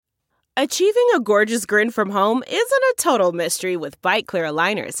Achieving a gorgeous grin from home isn't a total mystery with Bite Clear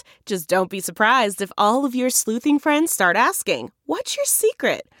aligners. Just don't be surprised if all of your sleuthing friends start asking, "What's your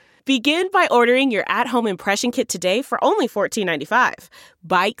secret?" Begin by ordering your at-home impression kit today for only $14.95.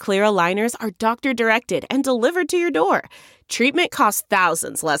 Bite Clear aligners are doctor-directed and delivered to your door. Treatment costs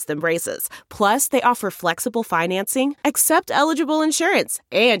thousands less than braces. Plus, they offer flexible financing, accept eligible insurance,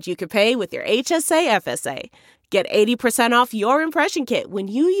 and you can pay with your HSA FSA. Get 80% off your impression kit when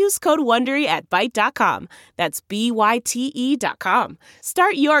you use code WONDERY at Byte.com. That's BYTE.com.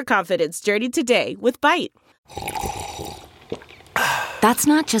 Start your confidence journey today with Byte. That's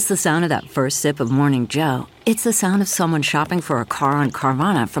not just the sound of that first sip of Morning Joe. It's the sound of someone shopping for a car on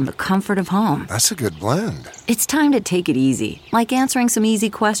Carvana from the comfort of home. That's a good blend. It's time to take it easy, like answering some easy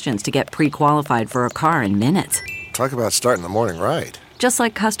questions to get pre-qualified for a car in minutes. Talk about starting the morning right. Just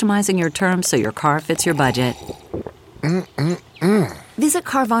like customizing your terms so your car fits your budget. Visit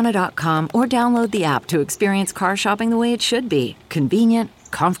Carvana.com or download the app to experience car shopping the way it should be. Convenient,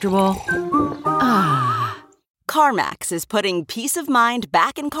 comfortable. CarMax is putting peace of mind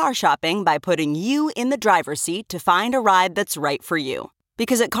back in car shopping by putting you in the driver's seat to find a ride that's right for you.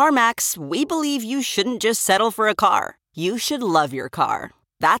 Because at CarMax, we believe you shouldn't just settle for a car. You should love your car.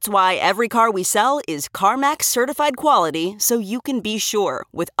 That's why every car we sell is CarMax certified quality, so you can be sure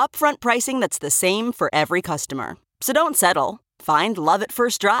with upfront pricing that's the same for every customer. So don't settle. Find love at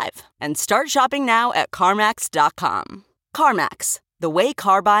first drive and start shopping now at CarMax.com. CarMax, the way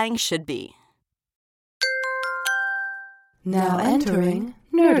car buying should be. Now entering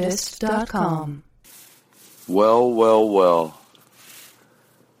Nerdist.com. Well.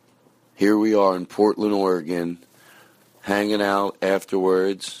 Here we are in Portland, Oregon, hanging out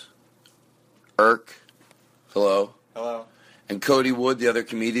afterwards. Irk, hello. Hello. And Cody Wood, the other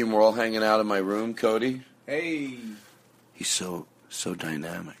comedian, we're all hanging out in my room. Cody? Hey. He's so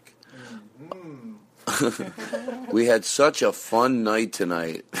dynamic. Mm-hmm. We had such a fun night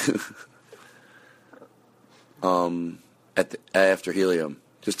tonight. After Helium.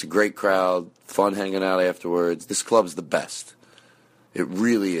 Just a great crowd, fun hanging out afterwards. This club's the best. It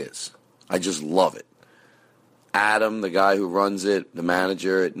really is. I just love it. Adam, the guy who runs it, the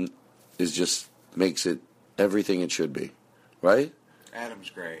manager, it is just makes it everything it should be. Right?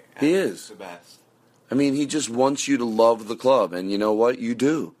 Adam's great. He is. The best. I mean, he just wants you to love the club, and you know what? You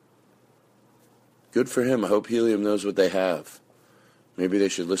do. Good for him. I hope Helium knows what they have. Maybe they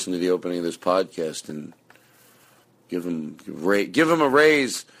should listen to the opening of this podcast and give him a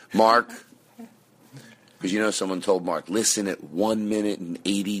raise, Mark. Because you know someone told Mark, listen at 1 minute and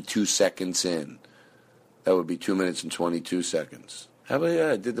 82 seconds in. That would be 2 minutes and 22 seconds. How about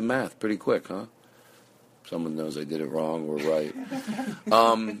I did the math pretty quick, huh? Someone knows I did it wrong or right.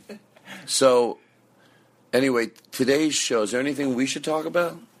 So, anyway, today's show, is there anything we should talk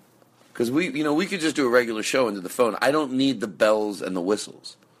about? Because we could just do a regular show into the phone. I don't need the bells and the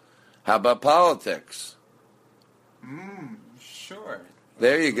whistles. How about politics? Sure.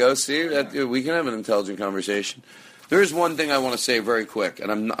 There you go. See, we can have an intelligent conversation. There is one thing I want to say very quick,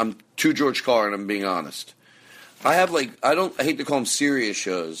 and I'm to George Carlin, I'm being honest. I hate to call them serious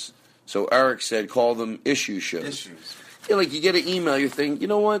shows. So Eric said, call them issue shows. Issues. Yeah, like you get an email, you think, you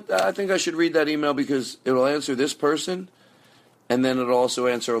know what? I think I should read that email because it'll answer this person, and then it'll also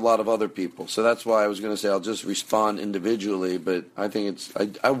answer a lot of other people. So that's why I was going to say I'll just respond individually, but I think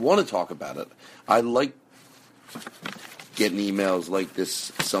I want to talk about it. I like getting emails like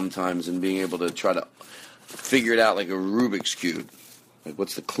this sometimes and being able to try to figure it out like a Rubik's Cube. Like,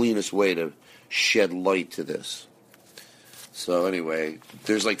 what's the cleanest way to shed light to this? So anyway,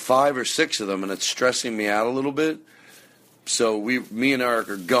 there's like 5 or 6 of them, and it's stressing me out a little bit. So me and Eric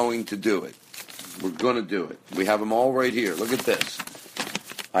are going to do it. We're going to do it. We have them all right here. Look at this.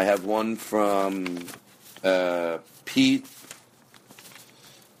 I have one from Pete.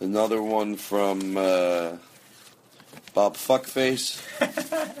 Another one from Bob Fuckface.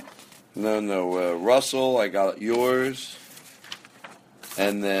 No, Russell. I got yours.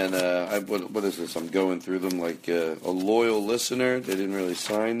 And then, what is this? I'm going through them like a loyal listener. They didn't really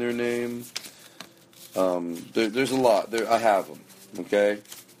sign their name. There's a lot. I have them, okay?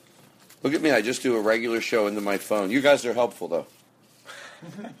 Look at me. I just do a regular show into my phone. You guys are helpful, though.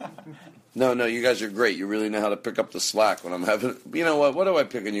 No, you guys are great. You really know how to pick up the slack when I'm having... You know what? What do I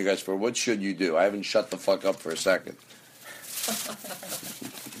pick on you guys for? What should you do? I haven't shut the fuck up for a second.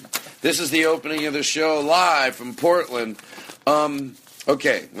 This is the opening of the show live from Portland.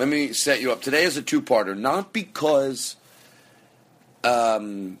 Okay, let me set you up. Today is a two-parter, not because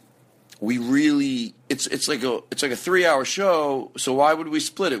we really it's like a 3-hour show. So why would we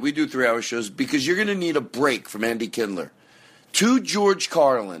split it? We do 3-hour shows because you're going to need a break from Andy Kindler. To George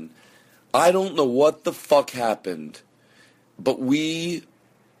Carlin, I don't know what the fuck happened, but we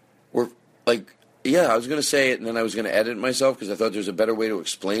were like, yeah, I was going to say it, and then I was going to edit myself because I thought there was a better way to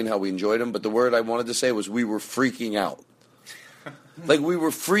explain how we enjoyed him, but the word I wanted to say was we were freaking out. Like, we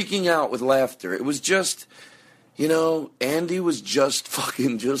were freaking out with laughter. It was just, Andy was just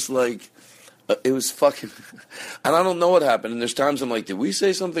fucking just like, it was fucking, and I don't know what happened, and there's times I'm like, did we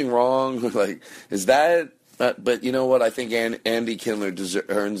say something wrong? Like, is that, but you know what, I think Andy Kindler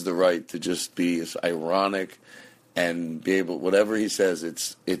earns the right to just be as ironic and be able, whatever he says,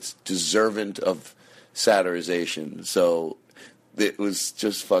 it's deserving of satirization. So it was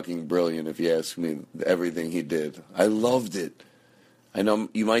just fucking brilliant, if you ask me, everything he did. I loved it. I know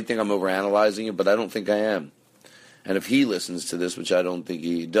you might think I'm overanalyzing it, but I don't think I am. And if he listens to this, which I don't think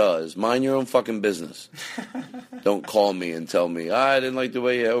he does, mind your own fucking business. Don't call me and tell me, I didn't like the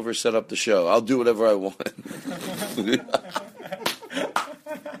way you overset up the show. I'll do whatever I want.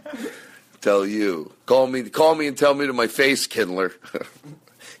 Tell you. Call me and tell me to my face, Kindler.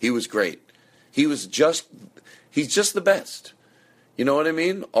 He was great. He's just the best. You know what I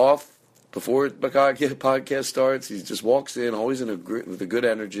mean? Off before the podcast starts, he just walks in, always with a good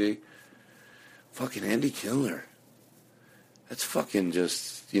energy. Fucking Andy Kindler. That's fucking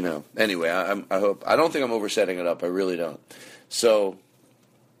just, Anyway, I hope. I don't think I'm oversetting it up. I really don't. So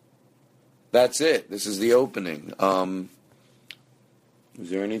that's it. This is the opening. Is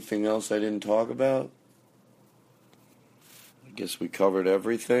there anything else I didn't talk about? I guess we covered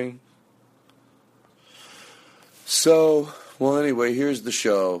everything. So, well, anyway, here's the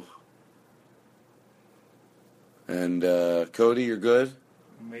show. And, Cody, you're good?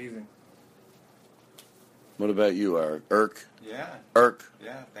 Amazing. What about you, Eric? Yeah. Eric?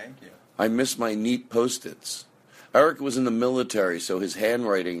 Yeah, thank you. I miss my neat Post-its. Eric was in the military, so his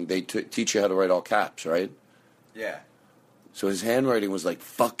handwriting, they teach you how to write all caps, right? Yeah. So his handwriting was like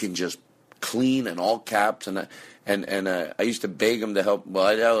fucking just clean and all caps, and I used to beg him to help. Well,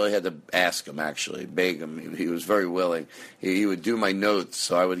 I only had to ask him, actually, beg him. He was very willing. He would do my notes,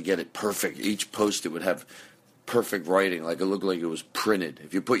 so I would get it perfect. Each Post-it would have perfect writing, like it looked like it was printed.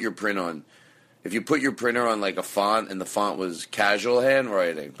 If you put your printer on like a font, and the font was casual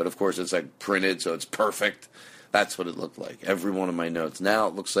handwriting, but of course it's like printed, so it's perfect. That's what it looked like. Every one of my notes. Now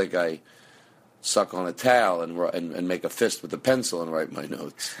it looks like I suck on a towel and make a fist with a pencil and write my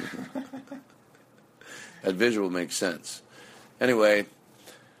notes. That visual makes sense. Anyway,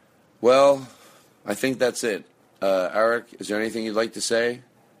 well, I think that's it. Eric, is there anything you'd like to say?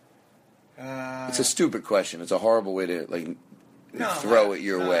 It's a stupid question. It's a horrible way to throw it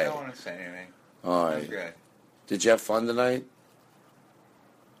your way. I don't want to say anything. All right. That's good. Did you have fun tonight?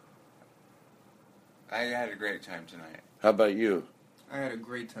 I had a great time tonight. How about you? I had a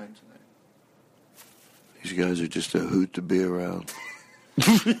great time tonight. These guys are just a hoot to be around.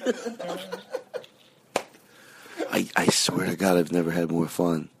 I swear to God, I've never had more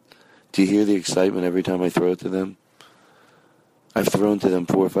fun. Do you hear the excitement every time I throw it to them? I've thrown to them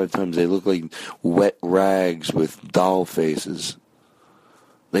 4 or 5 times. They look like wet rags with doll faces.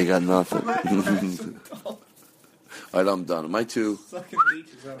 They got nothing. All right, I'm done. Am I too?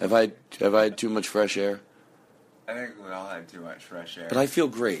 Have I had too much fresh air? I think we all had too much fresh air. But I feel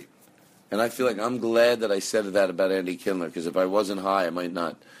great. And I feel like I'm glad that I said that about Andy Kindler, because if I wasn't high, I might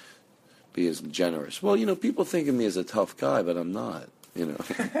not be as generous. Well, people think of me as a tough guy, but I'm not.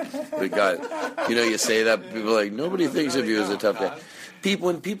 The guy, you say that, people are like, nobody thinks of you as a tough guy.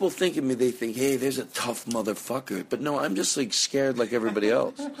 When people think of me, they think, hey, there's a tough motherfucker. But no, I'm just like scared like everybody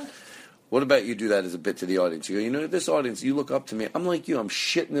else. What about you do that as a bit to the audience? You go, this audience, you look up to me. I'm like you. I'm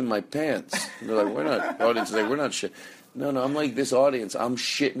shitting in my pants. And they're like, we're not. The audience is like, we're not shit. No, I'm like this audience. I'm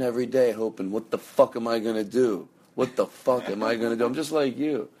shitting every day hoping, what the fuck am I going to do? What the fuck am I going to do? I'm just like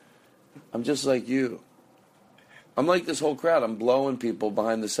you. I'm just like you. I'm like this whole crowd. I'm blowing people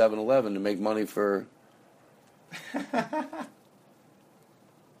behind the 7-Eleven to make money for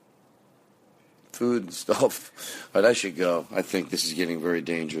food and stuff. All right, I should go. I think this is getting very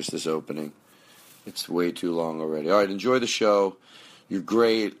dangerous, this opening. It's way too long already. All right, enjoy the show. You're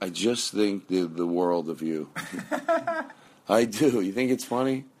great. I just think the world of you. I do. You think it's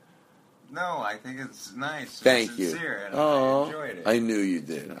funny? No, I think it's nice. Thank you. Sincere, and oh, I enjoyed it. I knew you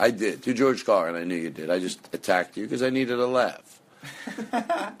did. I did. To George Carlin, I knew you did. I just attacked you because I needed a laugh.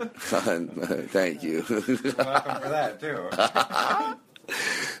 Thank you. You're welcome for that, too.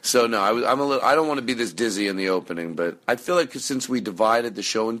 So, no, I don't want to be this dizzy in the opening, but I feel like since we divided the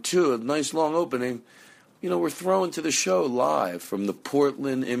show in two, a nice long opening, we're throwing to the show live from the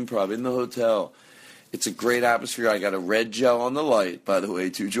Portland Improv in the hotel. It's a great atmosphere. I got a red gel on the light, by the way,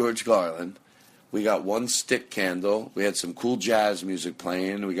 to George Carlin. We got one stick candle. We had some cool jazz music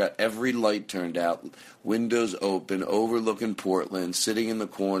playing. We got every light turned out, windows open, overlooking Portland, sitting in the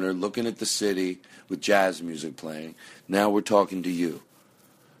corner, looking at the city with jazz music playing. Now we're talking to you.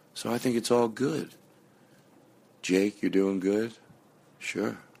 So I think it's all good. Jake, you're doing good?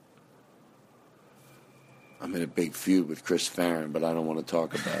 Sure. I'm in a big feud with Chris Farron, but I don't want to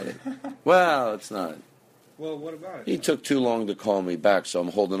talk about it. Well, it's not. Well, what about it? He took too long to call me back, so I'm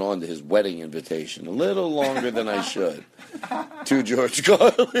holding on to his wedding invitation a little longer than I should. To George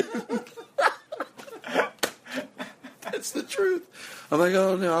Carlin. That's the truth. I'm like,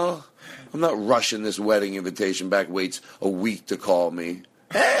 oh, no. I'm not rushing this wedding invitation back. Waits a week to call me.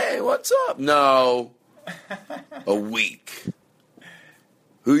 Hey, what's up? No. A week.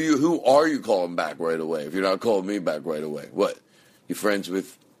 Who are you calling back right away if you're not calling me back right away? What? You friends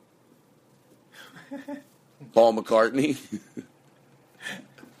with Paul McCartney?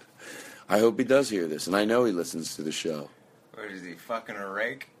 I hope he does hear this, and I know he listens to the show. What is he, fucking a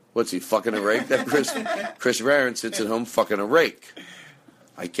rake? What's he, fucking a rake? That Chris Farron sits at home fucking a rake.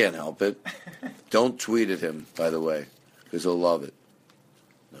 I can't help it. Don't tweet at him, by the way, because he'll love it.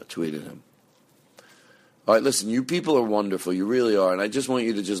 No, tweet at him. All right, listen, you people are wonderful. You really are, and I just want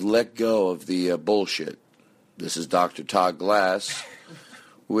you to just let go of the bullshit. This is Dr. Todd Glass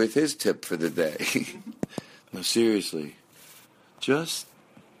with his tip for the day. No, seriously. Just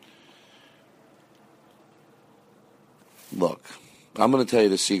look, I'm going to tell you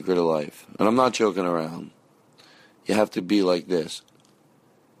the secret of life, and I'm not joking around. You have to be like this.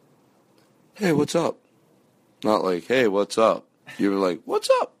 Hey, what's up? Not like, hey, what's up? You're like, what's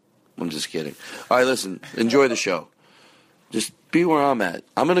up? I'm just kidding. All right, listen, enjoy the show. Just be where I'm at.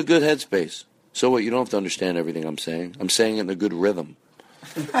 I'm in a good headspace. So what? You don't have to understand everything I'm saying. I'm saying it in a good rhythm.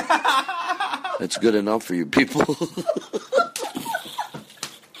 That's good enough for you people.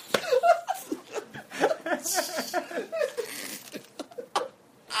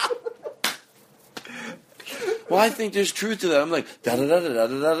 Well, I think there's truth to that. I'm like,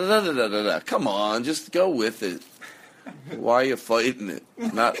 da-da-da-da-da-da-da-da-da-da-da. Come on, just go with it. Why are you fighting it?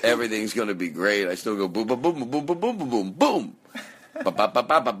 Not everything's going to be great. I still go boom, boom, boom, boom, boom, boom, boom, boom, boom. All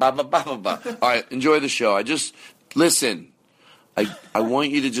right, enjoy the show. I just, listen, I want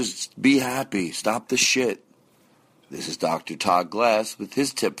you to just be happy. Stop the shit. This is Dr. Todd Glass with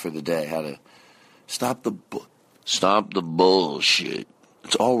his tip for the day. How to stop the bullshit.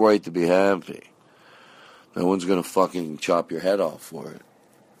 It's all right to be happy. No one's going to fucking chop your head off for it.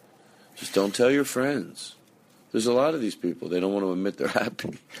 Just don't tell your friends. There's a lot of these people. They don't want to admit they're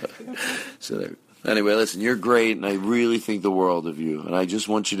happy. Anyway, listen, you're great, and I really think the world of you. And I just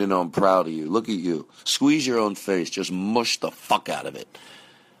want you to know I'm proud of you. Look at you. Squeeze your own face. Just mush the fuck out of it.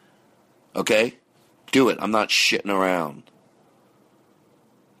 Okay? Do it. I'm not shitting around.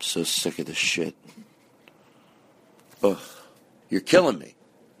 I'm so sick of this shit. Ugh. You're killing me.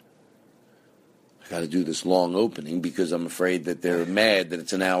 Got to do this long opening because I'm afraid that they're mad that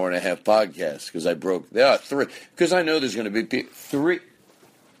it's an hour and a half podcast because I broke. Yeah, 3. Because I know there's going to be 3.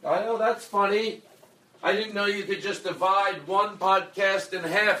 I know that's funny. I didn't know you could just divide one podcast in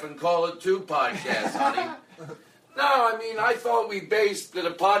half and call it 2 podcasts, honey. No, I mean, I thought we based that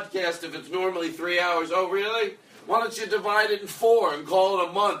a podcast, if it's normally 3 hours. Oh, really? Why don't you divide it in 4 and call it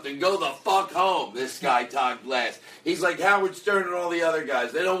a month and go the fuck home? This guy, Todd Glass. He's like Howard Stern and all the other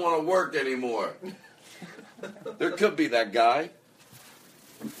guys. They don't want to work anymore. There could be that guy.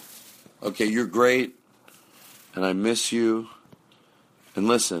 Okay, you're great, and I miss you. And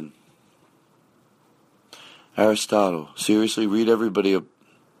listen, Aristotle, seriously, read everybody a...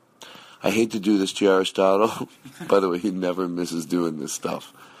 I hate to do this to you, Aristotle. By the way, he never misses doing this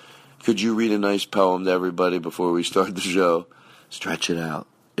stuff. Could you read a nice poem to everybody before we start the show? Stretch it out.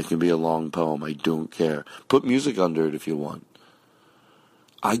 It can be a long poem. I don't care. Put music under it if you want.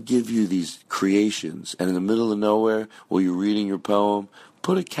 I give you these creations, and in the middle of nowhere, while you're reading your poem,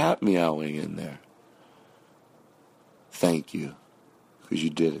 put a cat meowing in there. Thank you, because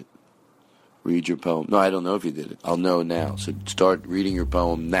you did it. Read your poem. No, I don't know if you did it. I'll know now. So start reading your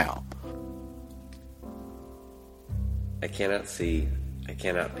poem now. I cannot see. I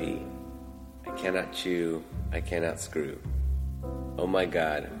cannot pee. I cannot chew. I cannot screw. Oh my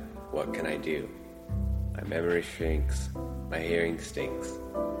God, what can I do? My memory shrinks. My hearing stinks.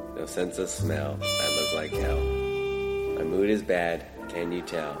 No sense of smell. I look like hell. My mood is bad. Can you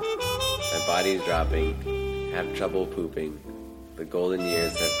tell? My body's dropping. Have trouble pooping. The golden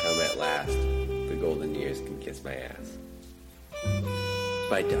years have come at last. The golden years can kiss my ass.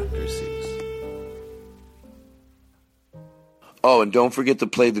 By Dr. Seuss. Oh, and don't forget to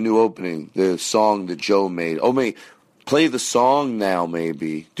play the new opening, the song that Joe made. Oh, play the song now,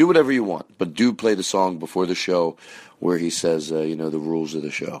 maybe. Do whatever you want, but do play the song before the show where he says, the rules of the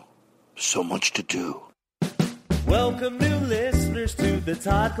show. So much to do. Welcome new listeners to the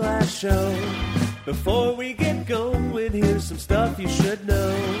Todd Glass Show. Before we get going, here's some stuff you should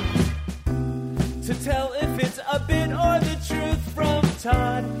know. To tell if it's a bit or the truth from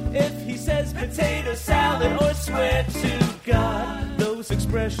Todd. If he says potato salad or swear to God. Those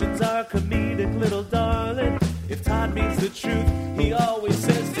expressions are comedic, little darling. If Todd means the truth, he always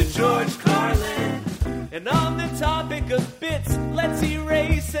says to George Carlin. And on the topic of bits, let's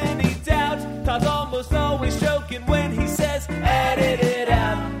erase any doubt. Todd's almost always joking when he says, edit it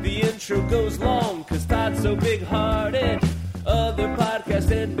out. The intro goes long, cause Todd's so big-hearted. Other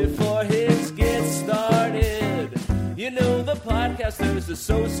podcasts end before his gets started. You know the Podcasters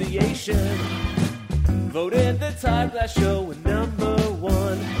Association voted the Todd Glass Show number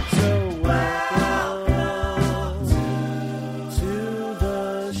 1. So welcome to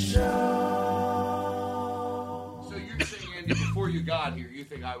the show. So you're saying, Andy, before you got here, you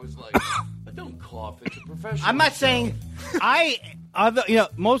think I was like, don't cough, it's a professional I'm not show. saying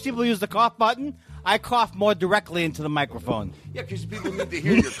most people use the cough button. I cough more directly into the microphone. Yeah, because people need to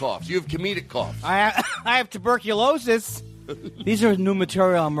hear your coughs. You have comedic coughs. I have tuberculosis. These are new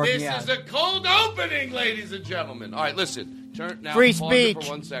material I'm working This on. is a cold opening, ladies and gentlemen. All right, listen. Turn now. Free pause it speech.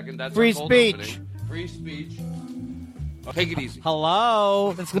 for 1 second. That's Free our cold speech. opening. Free speech. Take it easy.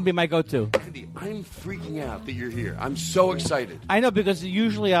 Hello. That's going to be my go-to. Andy, I'm freaking out that you're here. I'm so excited. I know, because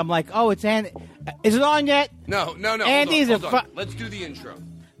usually I'm like, oh, it's Andy. Is it on yet? No. Andy's hold on. Let's do the intro.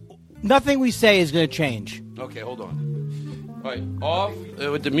 Nothing we say is going to change. Okay, hold on. All right, off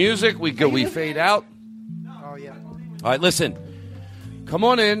with the music. We fade out. Oh yeah. All right, listen. Come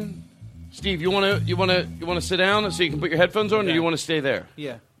on in, Steve. You want to sit down so you can put your headphones on, or you want to stay there?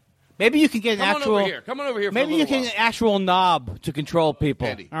 Yeah. Maybe you can get an actual. Come on over here. For maybe a you little can get an actual knob to control people.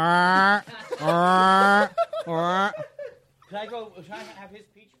 Andy. Can I go? Should I have his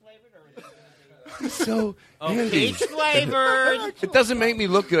peach flavored or? So Andy, Peach flavored. It doesn't make me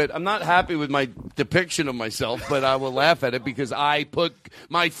look good. I'm not happy with my depiction of myself, but I will laugh at it because I put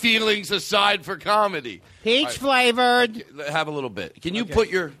my feelings aside for comedy. Peach flavored. Have a little bit. Can you put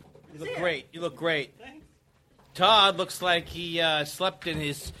your? You look great. You look great. Todd looks like he slept in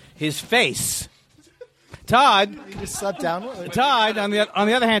his face. Todd. He just slept down. Todd. On the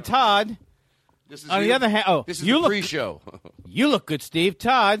other hand, Todd. This is on the other hand, this is you the look pre-show. You look good, Steve.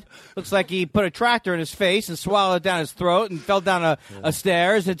 Todd looks like he put a tractor in his face and swallowed it down his throat and fell down a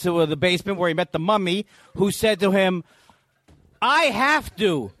stairs into the basement where he met the mummy, who said to him, "I have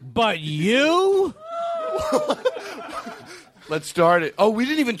to, but you." Let's start it. Oh, we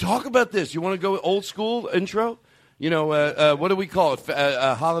didn't even talk about this. You want to go old school intro? What do we call it?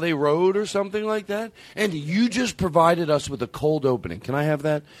 Holiday Road or something like that? And you just provided us with a cold opening. Can I have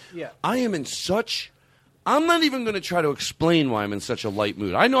that? Yeah. I'm not even going to try to explain why I'm in such a light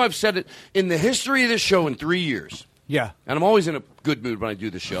mood. I know I've said it in the history of this show in 3 years. Yeah. And I'm always in a good mood when I do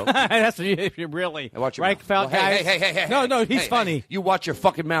the show. That's really. I watch your right, mouth. Felt Well, guys? hey. No, he's funny. Hey, you watch your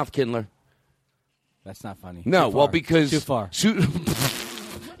fucking mouth, Kindler. That's not funny. No, Too well, far. because... Too far.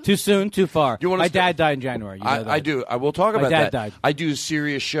 Too soon, too far. My dad died in January. You know that. I do. I will talk about My dad that. died. I do a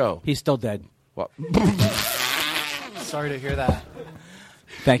serious show. He's still dead. Well, Sorry to hear that.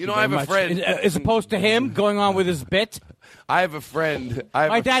 Thank You you know, I very have a much. friend- As opposed to him going on with his bit. I have a friend.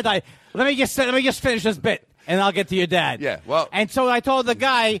 My dad died. Let me just finish this bit, and I'll get to your dad. Yeah, well. And so I told the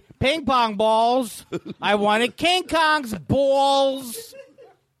guy, ping pong balls. I wanted King Kong's balls.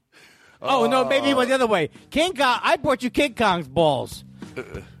 Oh, no, maybe it went the other way. King Kong, I brought you King Kong's balls.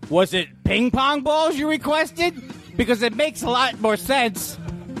 Was it ping pong balls you requested? Because it makes a lot more sense.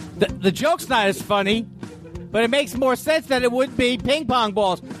 The joke's not as funny, but it makes more sense that it would be ping pong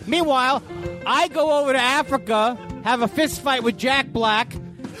balls. Meanwhile, I go over to Africa, have a fist fight with Jack Black,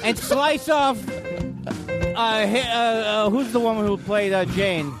 and slice off. Who's the woman who played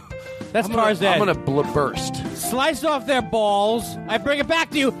Jane? That's Tarzan. I'm going to burst. Slice off their balls. I bring it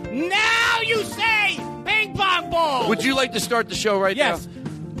back to you. Now you say ping pong balls. Would you like to start the show right Yes. now?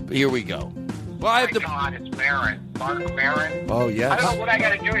 Here we go. Well, I have to. God, it's Barron. Mark Barron. Oh, yes. I don't know what I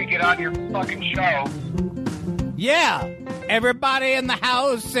got to do to get on your fucking show. Yeah. Everybody in the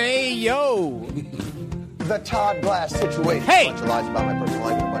house say yo. The Todd Glass situation. Hey! A bunch of lies about my personal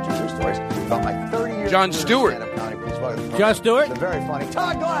life and a bunch of true stories about my 30 years. John career in Stewart. stand-up comedy. Please welcome John Stewart? The very funny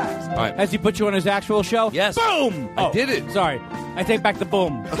Todd Glass. All right. Has he put you on his actual show? Yes. Boom! I did it. Sorry. I take back the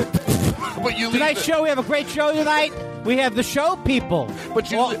boom. But you leave Tonight's it. show, we have a great show tonight. We have the show people.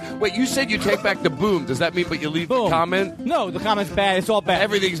 But wait, you said you take back the boom. Does that mean but you leave the comment? No, the comment's bad. It's all bad.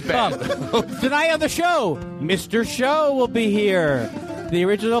 Everything's bad. Tonight on the show, Mr. Show will be here. The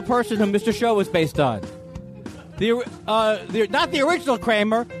original person who Mr. Show was based on. Not the original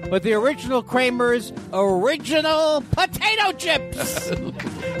Kramer, but the original Kramer's original potato chips.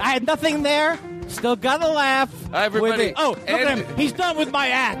 I had nothing there. Still gotta laugh. Everybody. Oh, look at him. He's done with my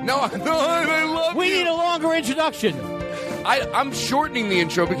act. No, I love We you. need a longer introduction. I'm shortening the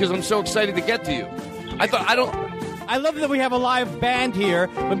intro because I'm so excited to get to you. I love that we have a live band here,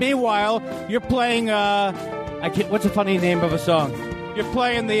 but meanwhile, you're playing. What's the funny name of a song? You're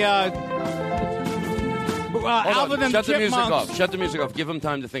playing the Alvin and Shut the Chipmunks. music off. Shut the music off. Give them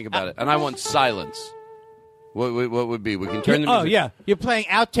time to think about it. And I want silence. What would be? We can turn the music. Oh, yeah. You're playing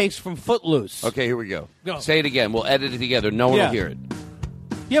outtakes from Footloose. Okay, here we go. Go. Say it again. We'll edit it together. No one will hear it.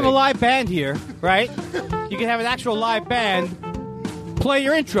 You have a live band here, right? You can have an actual live band play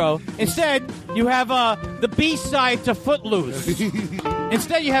your intro. Instead, you have the B-side to Footloose.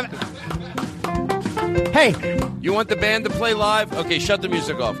 Instead, you have... Hey! You want the band to play live? Okay, shut the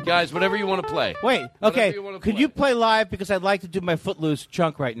music off. Guys, whatever you want to play. Wait, okay. Could you play live? Because I'd like to do my Footloose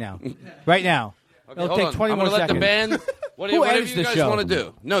chunk right now. Right now. Okay, It'll hold take on. 20 I'm more going to let seconds. the band... Whatever Who edits you the guys show? want to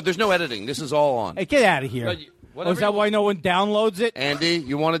do. No, there's no editing. This is all on. Hey, get out of here. No, Is that why no one downloads it? Andy,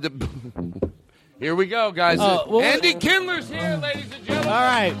 you wanted to... Here we go, guys. Andy Kindler's here, ladies and gentlemen. All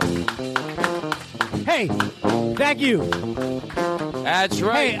right. Hey, thank you. That's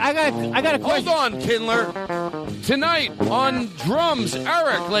right. Hey, I got a question. Hold on, Kindler. Tonight on drums,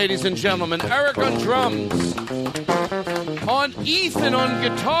 Eric, ladies and gentlemen. Eric on drums. On Ethan on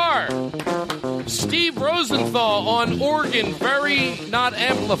guitar. Steve Rosenthal on organ, very not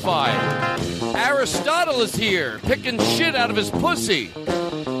amplified. Aristotle is here, picking shit out of his pussy.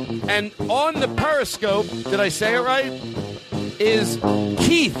 And on the Periscope, did I say it right? Is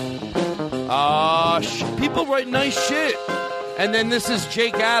Keith. People write nice shit. And then this is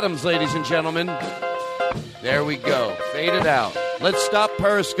Jake Adams, ladies and gentlemen. There we go. Fade it out. Let's stop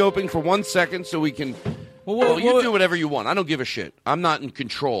periscoping for 1 second so we can... Well, you do whatever you want. I don't give a shit. I'm not in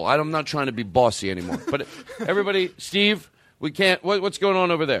control. I'm not trying to be bossy anymore. But everybody, Steve, we can't... What's going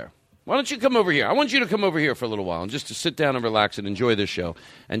on over there? Why don't you come over here? I want you to come over here for a little while and just to sit down and relax and enjoy this show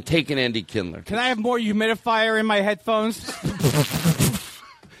and take an Andy Kindler. Can I have more humidifier in my headphones?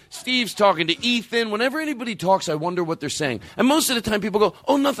 Steve's talking to Ethan. Whenever anybody talks, I wonder what they're saying. And most of the time people go,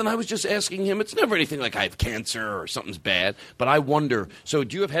 oh, nothing, I was just asking him. It's never anything like I have cancer or something's bad. But I wonder. So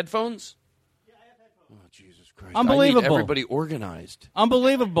do you have headphones? Yeah, I have headphones. Oh, Jesus Christ. Unbelievable. I need everybody organized.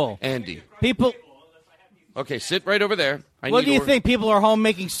 Unbelievable. Andy. People... Okay, sit right over there. What do you think? People are home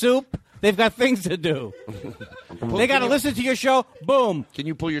making soup? They've got things to do. They got to listen to your show. Boom. Can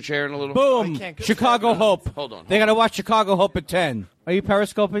you pull your chair in a little? Boom. Chicago Hope. Hold on. They got to watch Chicago Hope at 10. Are you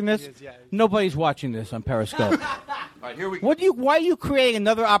periscoping this? Yeah. Nobody's watching this on Periscope. All right, here we go. Why are you creating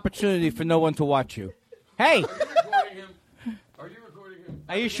another opportunity for no one to watch you? Hey. Are you recording him?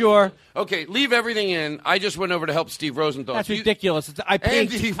 Are you sure? Okay, leave everything in. I just went over to help Steve Rosenthal. That's ridiculous. I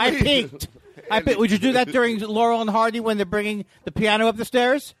peaked. Andy, I peaked. Would you do that during Laurel and Hardy when they're bringing the piano up the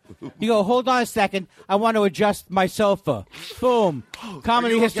stairs? You go, hold on a second. I want to adjust my sofa. Boom.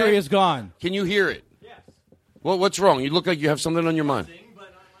 Comedy history is gone. Can you hear it? Yes. Well, what's wrong? You look like you have something on your mind.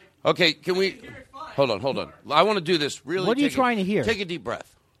 Okay, can we... Hold on. I want to do this really... What are you trying to hear? Take a deep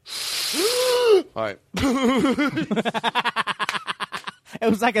breath. All right. It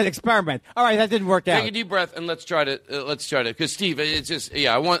was like an experiment. All right, that didn't work out. Take a deep breath and let's try to. Because Steve, it's just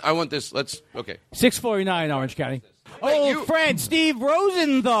I want this. Let's 649 Orange County. Wait, friend Steve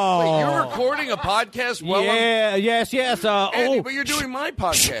Rosenthal. Wait, you're recording a podcast? Well, yeah, yes. Andy, but you're doing my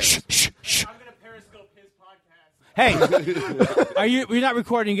podcast. Shh. I'm going to Periscope his podcast. Hey, you're not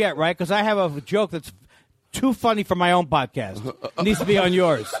recording yet, right? Because I have a joke that's too funny for my own podcast. It needs to be on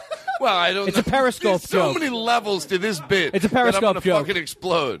yours. Well, I don't. It's a Periscope joke. joke. So many levels to this bit. It's a Periscope that I'm gonna joke. Fucking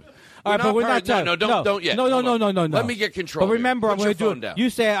explode. All right, but we're not done. No, don't yet. No. Let me get control. But remember, here. I'm going to do it. You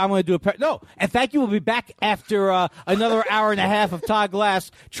say I'm going to do a no. In fact, you will be back after another hour and a half of Todd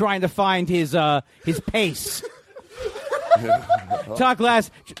Glass trying to find his pace. Todd Glass,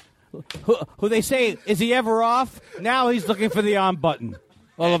 who they say is he ever off? Now he's looking for the on button.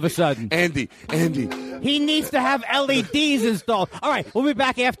 All of a sudden. Andy. He needs to have LEDs installed. All right, we'll be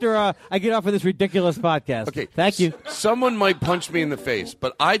back after I get off of this ridiculous podcast. Okay. Thank you. Someone might punch me in the face,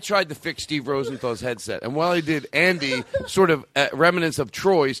 but I tried to fix Steve Rosenthal's headset. And while I did, Andy, sort of remnants of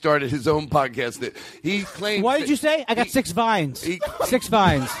Troy, started his own podcast that he claimed... What did you say? I got 6 vines. 6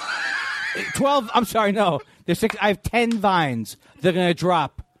 vines. 12, I'm sorry, no. There's 6. I have 10 vines. They're going to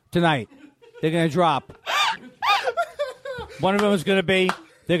drop tonight. They're going to drop. One of them is going to be,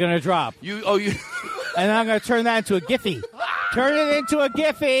 they're going to drop. You. And I'm going to turn that into a Giphy. Turn it into a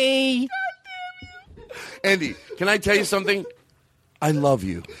Giphy. Andy, can I tell you something? I love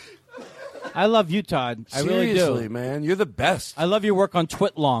you. I love you, Todd. I really do. Seriously, man. You're the best. I love your work on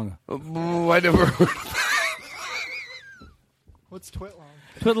Twitlong. I never heard of that. What's Twitlong?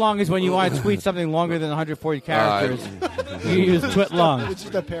 Twitlong is when you want to tweet something longer than 140 characters. You use Twitlong. It's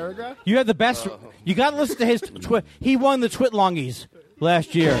just a paragraph? You have the best. You got to listen to his twit. He won the Twitlongies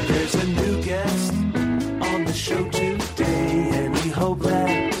last year. There's a new guest on the show today, and we hope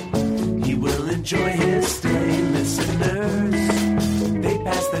that he will enjoy his stay. Listeners, they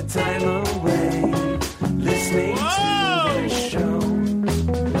pass the time away listening to the show.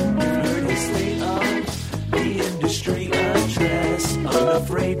 You've heard his state of the industry address,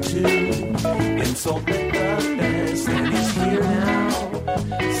 unafraid to insult with the best. And he's here now,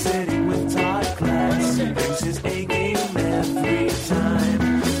 sitting with Todd Glass. He brings his A game every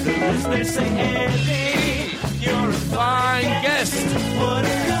time. The listeners say, Andy, you're a fine guest. What a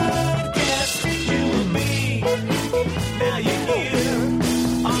good guest you will be. Now you're here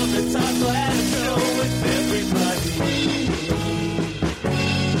on the Todd Glass Show with everybody.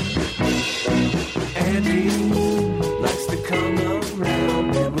 Andy likes to come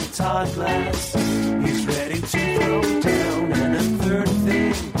around, and with Todd Glass, he's ready to throw down. And a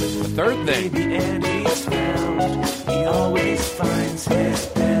third thing, maybe Andy's found. He always finds his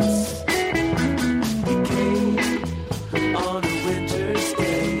best. He came on a winter's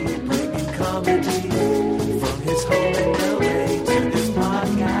day, bringing comedy from his home in LA to this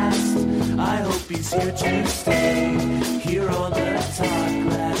podcast. I hope he's here to stay, here on the Todd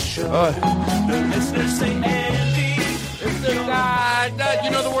Glass Show. The listeners say, Andy, you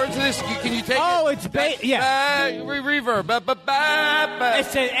know the words of this? Can you take it? Oh, it's yeah. Reverb. It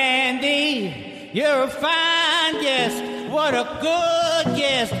said, Andy, you're a fine guest. What a good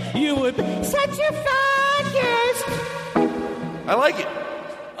guest. You would be such a fine guest. I like it.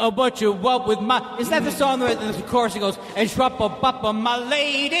 Oh, but you what with my... Is that the song that the chorus goes, and shrubba-buppa, my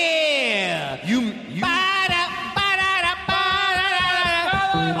lady? You...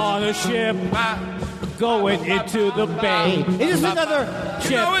 On a ship going into the bay. It is another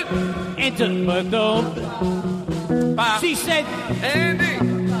ship. You know it. Into the... She said... Andy...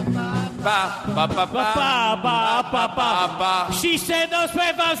 She said those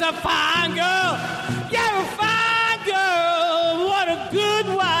papers are fine, girl. You're a fine girl. What a good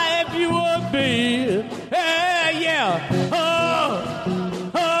wife you would be. Yeah.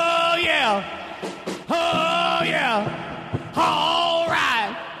 Oh, yeah. Oh, yeah. All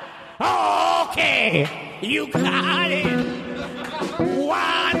right. Okay. You got it.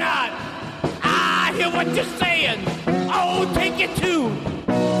 Why not? I hear what you're saying. Oh, take it too.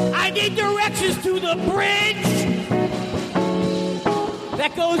 I need directions to the bridge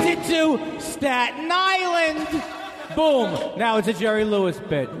that goes into Staten Island. Boom. Now it's a Jerry Lewis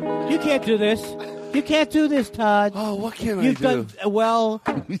bit. You can't do this. You can't do this, Todd. Oh, what can You've I do?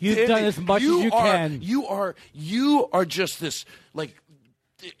 You've done as much as you can. You are just this, like,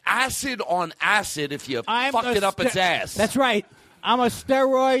 acid on acid. If you fuck it up its ass. That's right. I'm a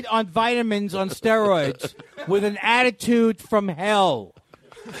steroid on vitamins on steroids with an attitude from hell.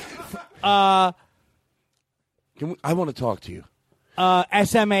 I want to talk to you.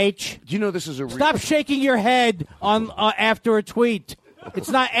 SMH. Do you know this is a... Stop shaking your head on after a tweet. It's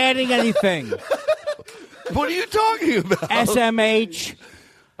not adding anything. What are you talking about? SMH.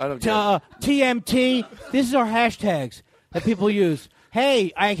 I don't get it. TMT. These are hashtags that people use.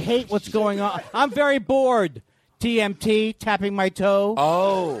 Hey, I hate what's going on. I'm very bored. TMT, tapping my toe.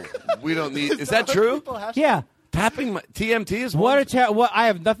 Oh, we don't need... Is that true? Yeah. Tapping my... TMT is what I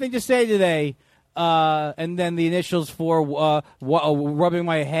have nothing to say today. And then the initials for rubbing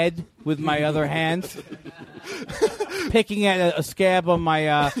my head with my other hands. Picking at a scab on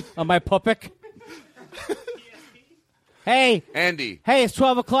my puppic. Hey, Andy. Hey, it's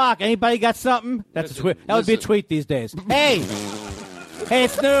 12 o'clock. Anybody got something? That's a tweet. That would be a tweet these days. Hey,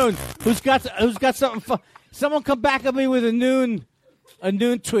 it's noon. Who's got something? Someone come back at me with a noon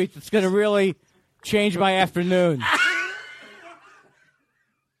tweet that's going to really change my afternoon.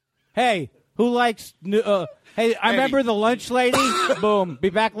 Hey, who likes? Hey, I remember the lunch lady. Boom.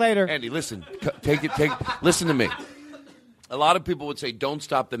 Be back later. Andy, listen. Listen to me. A lot of people would say, "Don't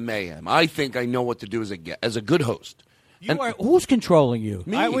stop the mayhem." I think I know what to do as a good host. Who's controlling you?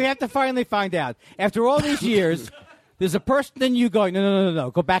 Me. We have to finally find out. After all these years, there's a person in you going,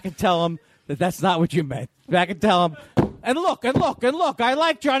 no. Go back and tell him that's not what you meant. Back and tell him. And look. I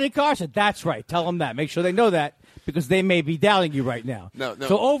like Johnny Carson. That's right. Tell him that. Make sure they know that. because they may be doubting you right now. No.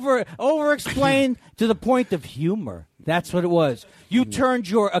 So over explain to the point of humor. That's what it was. You turned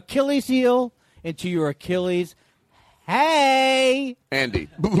your Achilles heel into your Achilles. Hey, Andy.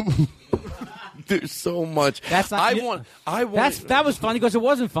 There's so much. That's not. That was funny because it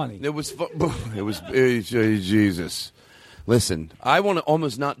wasn't funny. It was. Jesus. Listen, I want to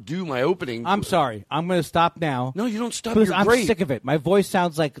almost not do my opening. I'm sorry. I'm going to stop now. No, you don't stop. Because You're I'm great. sick of it. My voice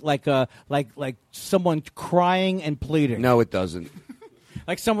sounds like someone crying and pleading. No, it doesn't.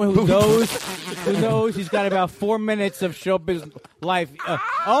 Like someone who knows he's got about 4 minutes of showbiz life.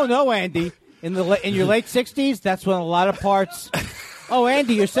 Oh no, Andy! In your late 60s, that's when a lot of parts. Oh,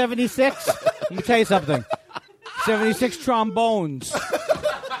 Andy, you're 76. Let me tell you something. 76 trombones.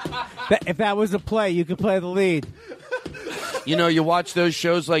 If that was a play, you could play the lead. You know, you watch those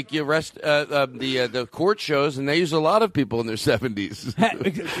shows like you rest the court shows, and they use a lot of people in their 70s.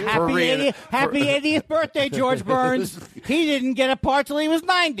 Happy 80th birthday, George Burns. He didn't get a part till he was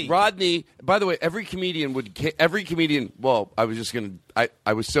 90. Rodney, by the way, every comedian. Well, I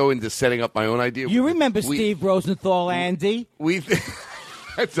was so into setting up my own idea. You remember Steve Rosenthal, Andy?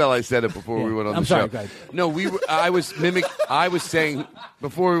 That's how I said it before we went on the show. I'm sorry, guys. No, I was saying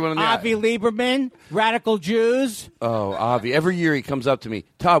before we went on the Avi Lieberman, radical Jews. Oh, Avi. Every year he comes up to me.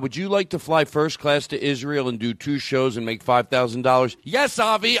 Todd, would you like to fly first class to Israel and do 2 shows and make $5,000? Yes,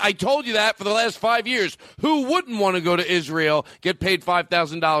 Avi. I told you that for the last 5 years. Who wouldn't want to go to Israel, get paid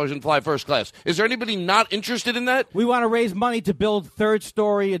 $5,000 and fly first class? Is there anybody not interested in that? We want to raise money to build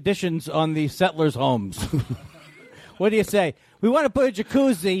third-story additions on the settlers' homes. What do you say? We want to put a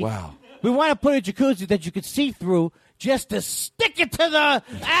jacuzzi. Wow. We want to put a jacuzzi that you could see through just to stick it to the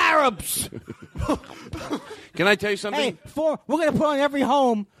Arabs. Can I tell you something? Hey, we're going to put on every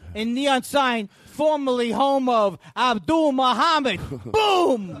home a neon sign, formerly home of Abdul Muhammad.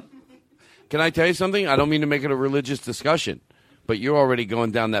 Boom! Can I tell you something? I don't mean to make it a religious discussion, but you're already going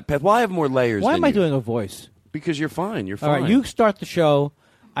down that path. Well, I have more layers Why than am I you. doing a voice? Because you're fine. You're All fine. right, you start the show.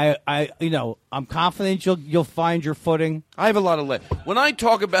 I'm confident you'll find your footing. I have a lot of layers. When I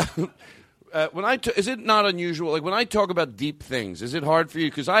talk about, is it not unusual? Like when I talk about deep things, is it hard for you?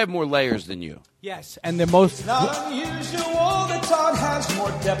 Because I have more layers than you. Yes, and the most. Not unusual that Todd has more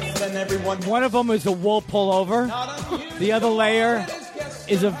depth than everyone. One of them is a wool pullover. The other layer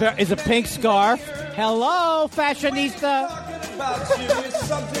is a pink scarf. Hello, fashionista.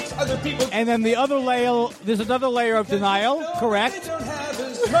 And then the other layer, there's another layer of denial. Correct.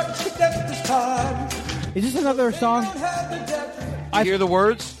 Is this another song? Hear the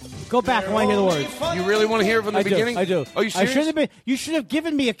words? Go back. I want to hear the words. You really want to hear it from the beginning? I do. Oh, you serious? You should have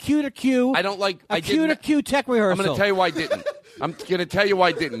given me a cue to cue. I don't like. A cue to cue tech rehearsal. I'm going to tell you why I didn't. I'm going to tell you why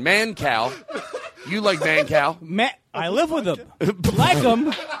I didn't. Man Cal. You like Man Cal. I live with him. Like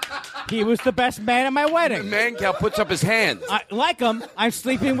him. He was the best man at my wedding. Man Cal puts up his hands. I like him. I'm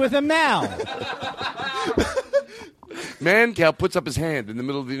sleeping with him now. Man Cal puts up his hand in the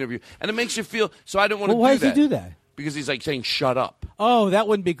middle of the interview, and it makes you feel. So I don't want to do that. Why does he do that? Because he's like saying, "Shut up." Oh, that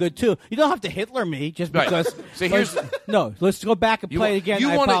wouldn't be good too. You don't have to Hitler me just because. Right. So here's no. Let's go back and play it again.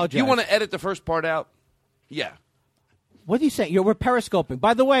 I apologize. You want to edit the first part out? Yeah. What are you saying? We're periscoping.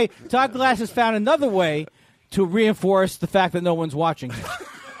 By the way, Todd Glass has found another way to reinforce the fact that no one's watching him.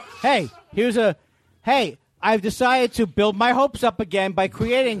 Hey, I've decided to build my hopes up again by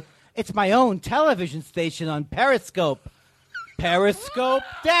creating it's my own television station on Periscope. Periscope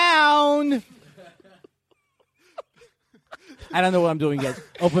down. I don't know what I'm doing yet.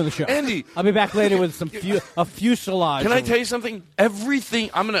 Open the show. Andy. I'll be back later with a fuselage. Can I tell you something? Everything,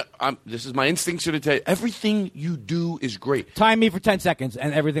 this is my instincts are to tell you, everything you do is great. Time me for 10 seconds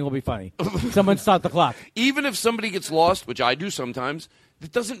and everything will be funny. Someone start the clock. Even if somebody gets lost, which I do sometimes,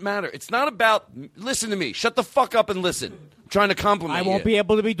 it doesn't matter. It's not about, listen to me. Shut the fuck up and listen. I'm trying to compliment you. I won't be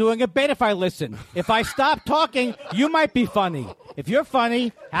able to be doing a bit if I listen. If I stop talking, you might be funny. If you're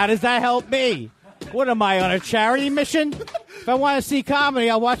funny, how does that help me? What am I, on a charity mission? If I want to see comedy,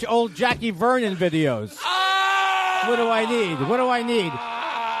 I'll watch old Jackie Vernon videos. What do I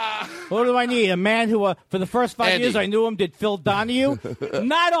need? A man who, for the first 5 years I knew him, did Phil Donahue.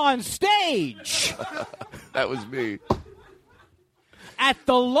 Not on stage. That was me. At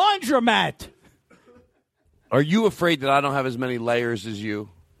the laundromat. Are you afraid that I don't have as many layers as you?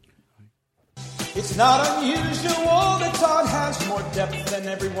 It's not unusual that Todd has more depth than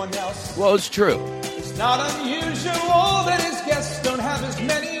everyone else. Well, it's true. It's not unusual that his guests don't have as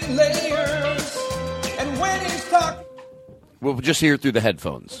many layers. And when he's talking, We'll just hear it through the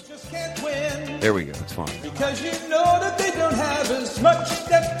headphones. just can't win. There we go. It's fine. Because you know that they don't have as much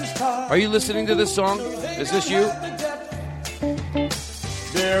depth as Todd. Are you listening to this song? Is this you?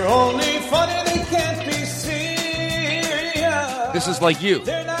 They're only funny, they can't be seen. This is like you.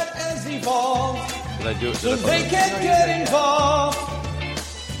 They're not as evolved, Did I do it? so they can't get involved.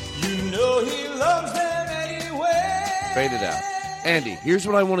 You know he loves them anyway. Fade it out. Andy, here's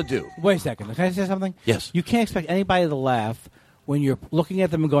what I want to do. Wait a second. Can I say something? Yes. You can't expect anybody to laugh when you're looking at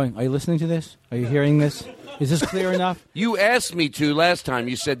them and going, are you listening to this? Are you hearing this? Is this clear enough? You asked me to last time.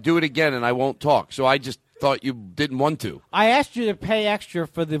 You said, do it again, and I won't talk. So I just thought you didn't want to. I asked you to pay extra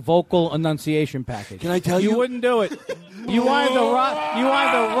for the vocal enunciation package. Can I tell you? You wouldn't do it. You wanted the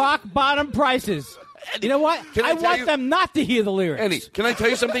rock bottom prices. You know what? I want them not to hear the lyrics. Andy, can I tell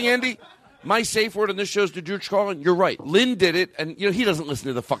you something, Andy? My safe word on this show is to George Carlin. You're right. Lynn did it, and he doesn't listen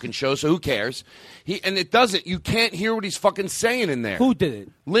to the fucking show, so who cares? And it doesn't. You can't hear what he's fucking saying in there. Who did it?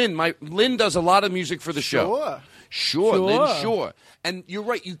 Lynn. Lynn does a lot of music for the show. Sure, Lynn, sure. And you're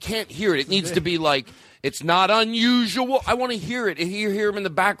right. You can't hear it. It needs to be like, it's not unusual. I want to hear it. You hear him in the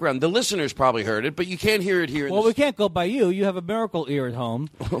background. The listeners probably heard it, but you can't hear it here. Well, we can't go by you. You have a miracle ear at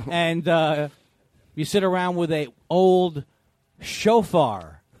home, and you sit around with a old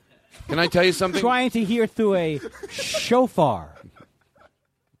shofar. Can I tell you something? Trying to hear through a shofar.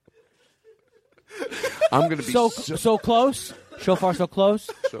 I'm going to be so close. Shofar so close.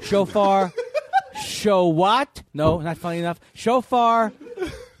 Shofar. Show what? No, not funny enough. Shofar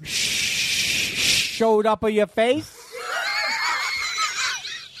showed up on your face.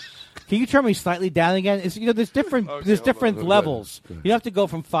 Can you turn me slightly down again? There's different levels. You have to go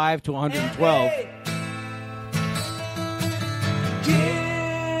from 5 to 112.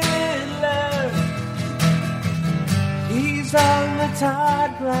 He's on the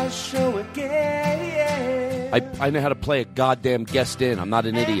Todd Glass Show again. I know how to play a goddamn guest in. I'm not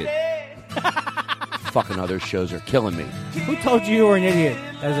an idiot. Fucking other shows are killing me. Who told you were an idiot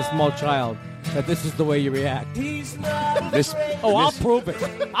as a small child? That this is the way you react. I'll prove it.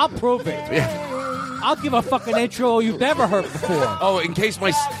 I'll prove it. Yeah. I'll give a fucking intro you've never heard before. Oh, in case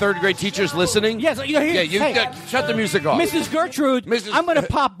my third grade teacher's listening? Yes. Shut the music off. Mrs. Gertrude, I'm going to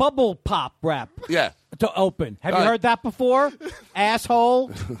pop bubble pop rap. Yeah. To open. Have you heard that before?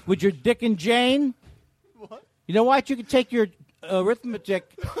 Asshole, with your Dick and Jane. What? You know what? You can take your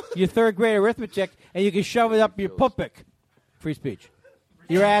arithmetic, your third grade arithmetic, and you can shove it up your pupik. Free speech.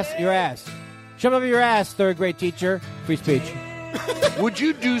 Your ass. Shove it up your ass, third grade teacher. Free speech. Would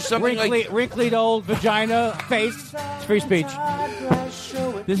you do something wrinkled old vagina face? It's free speech.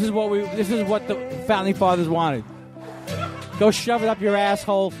 This is what the founding fathers wanted. Go shove it up your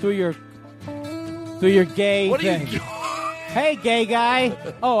asshole through your gay thing. Hey, gay guy.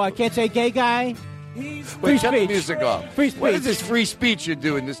 Oh, I can't say gay guy. Wait, shut the music off. Free speech. What is this free speech you're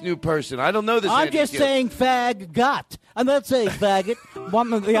doing, this new person? I don't know this. I'm just saying fag-got. I'm not saying faggot.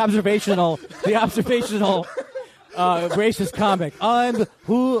 The observational racist comic.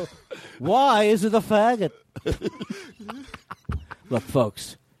 Why is it a faggot? Look,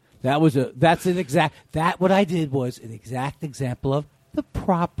 folks, what I did was an exact example of the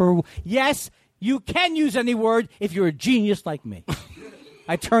proper. Yes, you can use any word if you're a genius like me.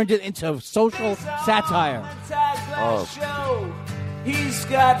 I turned it into social satire. Oh. He's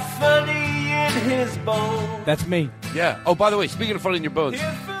got funny in his bones. That's me. Yeah. Oh, by the way, speaking of funny in your bones,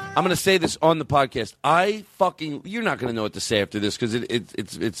 I'm going to say this on the podcast. You're not going to know what to say after this because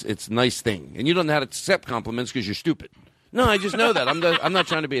it's a nice thing. And you don't know how to accept compliments because you're stupid. No, I just know that. I'm not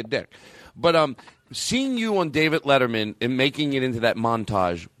trying to be a dick. But seeing you on David Letterman and making it into that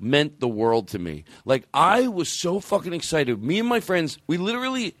montage meant the world to me. Like, I was so fucking excited. Me and my friends, we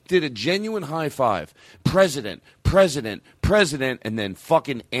literally did a genuine high five. President, and then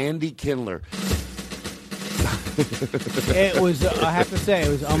fucking Andy Kindler. It was, I have to say, it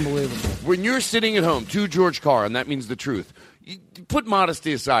was unbelievable. When you're sitting at home to George Carlin, that means the truth. You put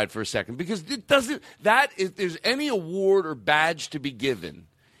modesty aside for a second because it doesn't. If there's any award or badge to be given,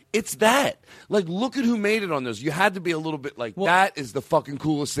 it's that. Like, look at who made it on those. You had to be a little bit like, that is the fucking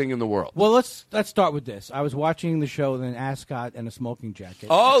coolest thing in the world. Well, let's start with this. I was watching the show with an ascot and a smoking jacket.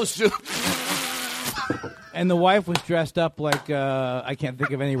 Oh, so. And the wife was dressed up like I can't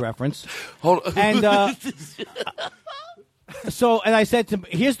think of any reference. Hold on. And and I said to him,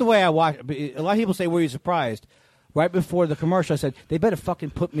 here's the way I watch. A lot of people say, were you surprised? Right before the commercial, I said, they better fucking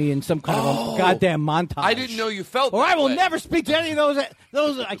put me in some kind of a goddamn montage. I didn't know you felt or that I will way. never speak to any of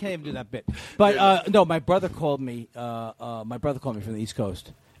those. I can't even do that bit. But, no, my brother called me. My brother called me from the East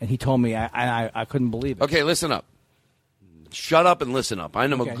Coast, and he told me, I couldn't believe it. Okay, listen up. Shut up and listen up.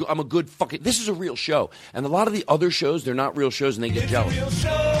 I'm a good fucking... This is a real show. And a lot of the other shows, they're not real shows, and they get jealous.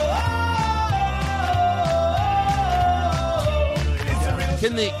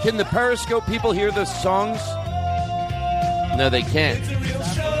 Can the Periscope people hear the songs? No, they can't.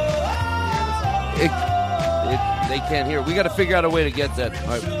 they can't hear. We got to figure out a way to get that. All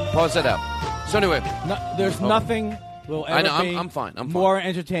right, pause that out. So anyway, there's nothing will ever I know, be I'm fine. more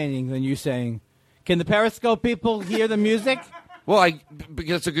entertaining than you saying, "Can the Periscope people hear the music?" Well,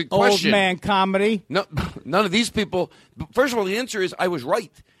 because it's a good question. Old man comedy. No, none of these people. First of all, the answer is I was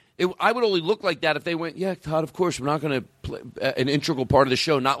right. I would only look like that if they went, yeah, Todd, of course, we're not going to play an integral part of the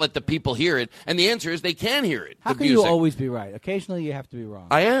show, not let the people hear it. And the answer is they can hear it. How can you always be right? Occasionally you have to be wrong.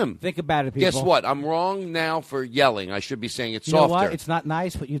 I am. Think about it, people. Guess what? I'm wrong now for yelling. I should be saying it you softer. Know what? It's not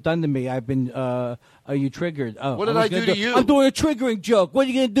nice what you've done to me. I've been, are you triggered? Oh, what did I do to you? I'm doing a triggering joke. What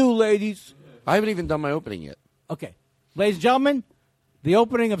are you going to do, ladies? I haven't even done my opening yet. Okay. Ladies and gentlemen, the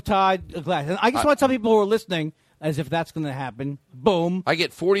opening of Todd Glass. And I just want to tell people who are listening, as if that's going to happen. Boom. I get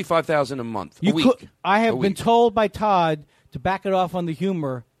 $45,000 a month, a week. I have been told by Todd to back it off on the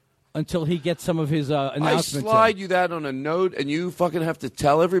humor until he gets some of his announcements. I slide you that on a note, and you fucking have to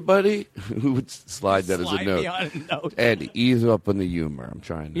tell everybody who would slide that as a note. Me on a note. Andy, ease up on the humor. I'm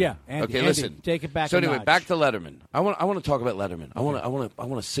trying to. Yeah. Andy, okay, listen. Take it back. So a anyway, notch. back to Letterman. I want to talk about Letterman. I want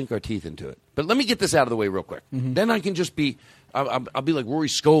to sink our teeth into it. But let me get this out of the way real quick. Mm-hmm. Then I can just be. I'll be like Rory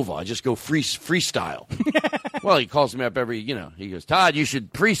Scovel. I just go freestyle. Well, he calls me up every. He goes, Todd, you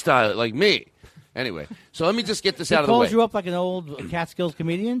should freestyle it like me. Anyway, so let me just get this out of the way. He calls you up like an old Catskills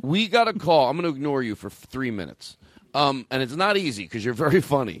comedian? We got a call. I'm going to ignore you for 3 minutes. And it's not easy because you're very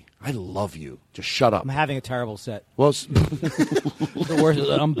funny. I love you. Just shut up. I'm having a terrible set. Well, the worst.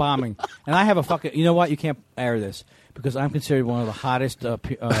 I'm bombing. And I have a fucking... You know what? You can't air this because I'm considered one of the hottest... I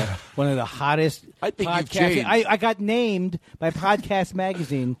think you've changed. I got named by Podcast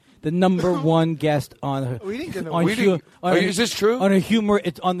Magazine the number one guest on... We didn't know. Is this true? On a humor...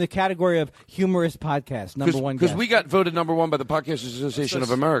 It's on the category of humorous podcast. Number one guest. Because we got voted number one by the Podcast Association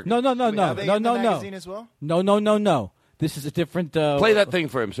of America. No. Magazine as well? No. This is a different... Play that thing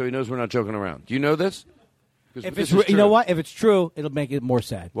for him so he knows we're not joking around. Do you know this? If it's you know what? If it's true, it'll make it more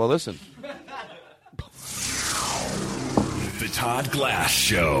sad. Well, listen. The Todd Glass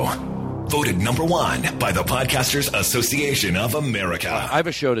Show. Voted number one by the Podcasters Association of America. I have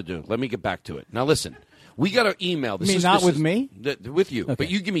a show to do. Let me get back to it. Now, listen. We got our email. With me? With you. Okay. But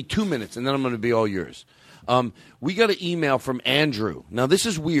you give me 2 minutes, and then I'm going to be all yours. We got an email from Andrew. Now, this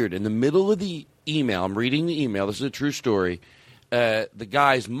is weird. In the middle of the email, I'm reading the email. This is a true story. The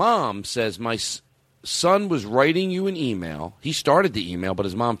guy's mom says, my son was writing you an email. He started the email, but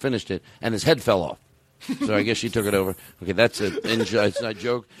his mom finished it, and his head fell off. So I guess she took it over. Okay, that's it's not a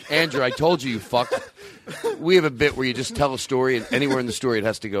joke. Andrew, I told you fuck. We have a bit where you just tell a story, and anywhere in the story it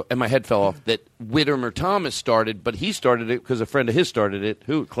has to go. And my head fell off. That Whittimer Thomas started, but he started it because a friend of his started it.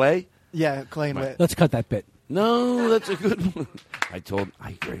 Who, Clay? Yeah, Clay and Whit. Let's cut that bit. No, that's a good one. I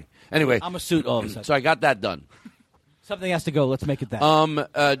agree. Anyway. I'm a suit all of a sudden. So I got that done. Something has to go. Let's make it that.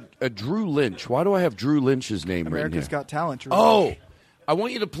 Drew Lynch. Why do I have Drew Lynch's name America's written here? Got Talent. Drew Lynch. I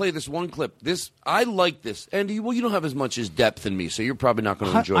want you to play this one clip. I like this. Andy, well, you don't have as much as depth in me, so you're probably not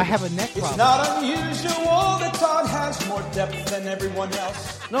going to enjoy it. I have a neck problem. It's not unusual that Todd has more depth than everyone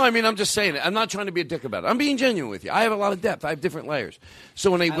else. No, I mean, I'm just saying it. I'm not trying to be a dick about it. I'm being genuine with you. I have a lot of depth. I have different layers.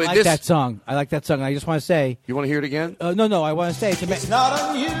 So when I like that song. I like that song. I just want to say... You want to hear it again? No. I want to say... It's not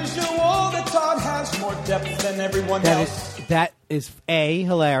unusual that Todd has more depth than everyone else. That is A,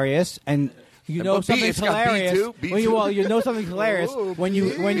 hilarious, and... You know something's hilarious. You know something's hilarious when you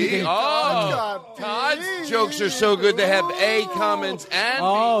get. Todd's jokes are so good they have A comments and B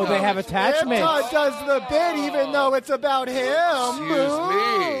comments. They have attachments. Todd does the bit even though it's about him. Excuse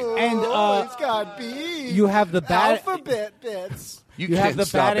me. And it's got B. You have the alphabet bits. You have the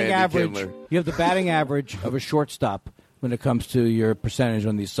batting average. You have the batting average of a shortstop when it comes to your percentage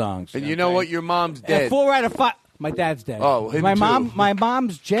on these songs. And you know what? Your mom's dead. 4 out of 5. My dad's dead. Oh, him my too. mom. My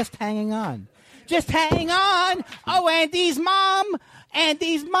mom's just hanging on. Just hang on. Oh, Andy's mom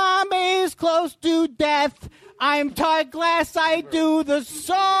is close to death. I'm Todd Glass. I do the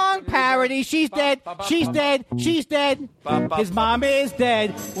song parody. She's dead. She's dead. She's dead. His mom is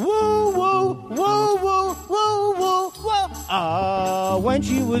dead. Woo, woo, woo, woo, woo, woo, woo. When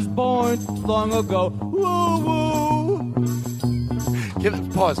she was born long ago. Woo, woo.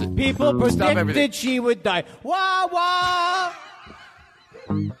 Pause it. People predicted she would die. Wah, wah.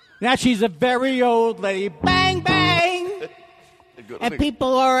 Now she's a very old lady. Bang, bang. And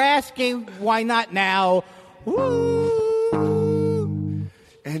people are asking, why not now? Woo.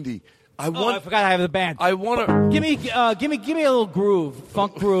 Andy, I forgot I have the band. I want to give me a little groove,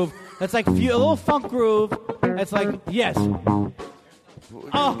 funk groove. That's like a little funk groove. That's like yes.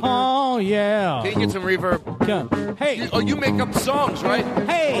 Oh yeah. Can you get some reverb? Yeah. Hey. You make up songs, right?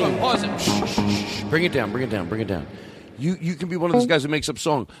 Hey. Hold on, pause it. Shh. Bring it down. You can be one of those guys who makes up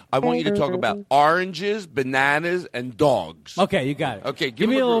song. I want you to talk about oranges, bananas, and dogs. Okay, you got it. Okay, give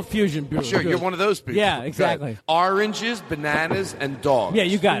me a little fusion. Sure, you're one of those people. Yeah, exactly. Oranges, bananas, and dogs. Yeah,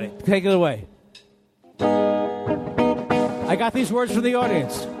 you got it. Take it away. I got these words for the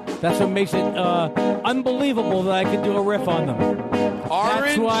audience. That's what makes it unbelievable that I can do a riff on them.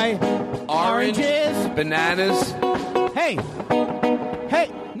 That's why oranges, bananas. Hey,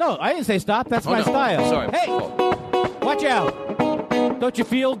 no, I didn't say stop. That's my no. style. Sorry. Hey, watch out. Don't you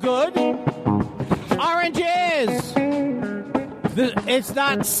feel good? Oranges. It's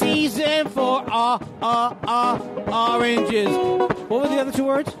not season for oranges. What were the other two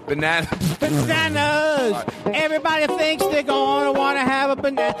words? Bananas. Bananas. Everybody thinks they're going to want to have a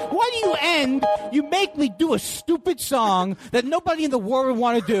banana. Why do you end? You make me do a stupid song that nobody in the world would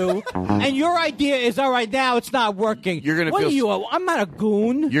want to do, and your idea is, all right, now it's not working. You're gonna what feel. Are you? I'm not a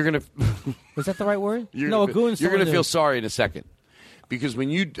goon. You're gonna. Is that the right word? A goon. You're gonna feel sorry in a second, because when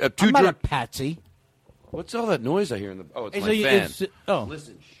you I'm not a patsy. What's all that noise I hear in the? Oh, it's my fan.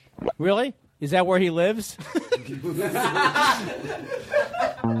 Listen. Really? Is that where he lives?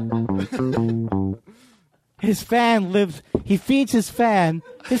 His fan lives. He feeds his fan.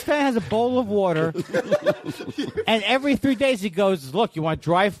 His fan has a bowl of water, and every 3 days he goes, "Look, you want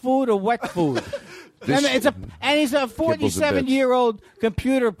dry food or wet food?" And he's a 47-year-old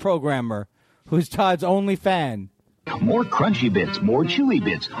computer programmer who's Todd's only fan. More crunchy bits, more chewy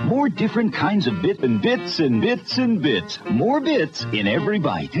bits, more different kinds of bits and bits and bits and bits. More bits in every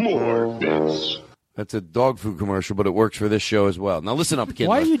bite. More bits. That's a dog food commercial, but it works for this show as well. Now listen up, Kindler.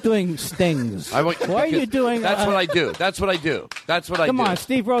 Why are you doing stings? Why are you doing? That's what I do. That's what I do. Come on,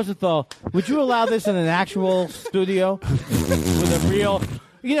 Steve Rosenthal. Would you allow this in an actual studio with a real?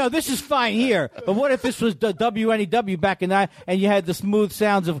 You know, this is fine here, but what if this was the WNEW back in that, and you had the smooth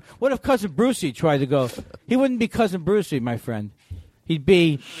sounds of? What if Cousin Brucey tried to go? He wouldn't be Cousin Brucey, my friend. He'd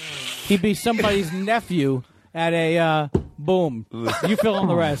be somebody's nephew at a boom. You fill in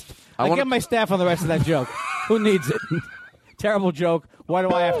the rest. I get my staff on the rest of that joke. Who needs it? Terrible joke. Why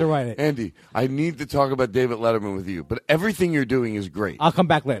do I have to write it? Andy, I need to talk about David Letterman with you, but everything you're doing is great. I'll come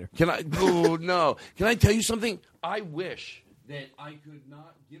back later. Can I? Oh, no. Can I tell you something? I wish that I could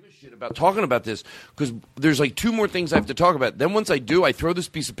not give a shit about talking about this, because there's like 2 more things I have to talk about. Then once I do, I throw this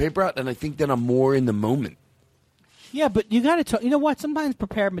piece of paper out, and I think that I'm more in the moment. Yeah, but you got to talk. You know what? Sometimes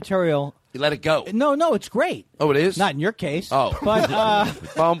prepared material. You let it go. No, it's great. Oh, it is? Not in your case. Oh. But,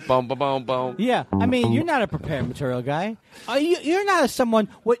 bum, bum, bum, bum, bum. Yeah, I mean, you're not a prepared material guy. You're not someone.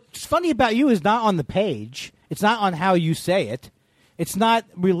 What's funny about you is not on the page. It's not on how you say it. It's not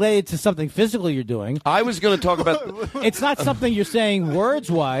related to something physical you're doing. I was going to talk about... It's not something you're saying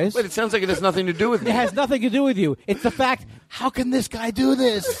words-wise. Wait, it sounds like it has nothing to do with me. It has nothing to do with you. It's the fact, how can this guy do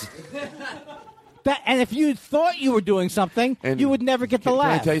this? And if you thought you were doing something, you would never get the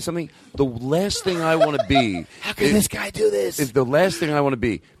laugh. Can I tell you something? The last thing I want to be... How can this guy do this? Is the last thing I want to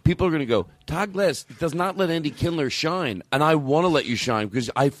be. People are going to go, Todd Glass does not let Andy Kindler shine, and I want to let you shine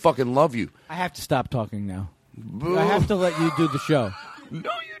because I fucking love you. I have to stop talking now. I have to let you do the show. No,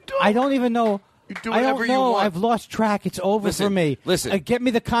 you don't. I don't even know. You do I whatever don't you know. want. I've lost track. It's over for me. Listen. Get me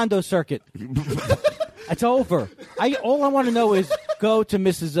the condo circuit. It's over. All I want to know is go to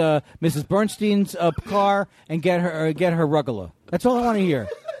Mrs. Bernstein's car and get her ruggler. That's all I want to hear.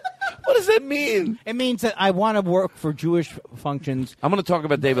 What does that mean? It means that I want to work for Jewish functions. I'm going to talk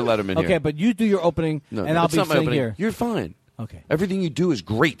about David Letterman here. Okay, but you do your opening, and I'll be not my sitting opening. here. You're fine. Okay. Everything you do is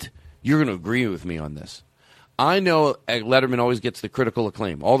great. You're going to agree with me on this. I know Letterman always gets the critical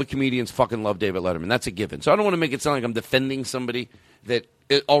acclaim. All the comedians fucking love David Letterman. That's a given. So I don't want to make it sound like I'm defending somebody that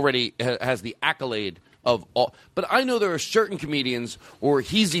already has the accolade of all. But I know there are certain comedians, or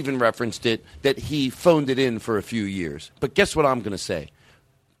he's even referenced it, that he phoned it in for a few years. But guess what I'm going to say?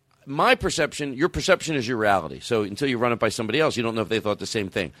 My perception, your perception is your reality. So until you run it by somebody else, you don't know if they thought the same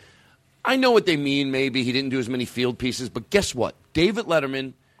thing. I know what they mean. Maybe he didn't do as many field pieces. But guess what? David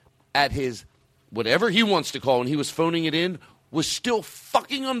Letterman, at his whatever he wants to call, and he was phoning it in, was still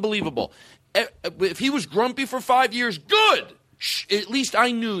fucking unbelievable. If he was grumpy for 5 years, good. At least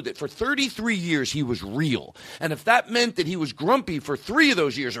I knew that for 33 years he was real. And if that meant that he was grumpy for 3 of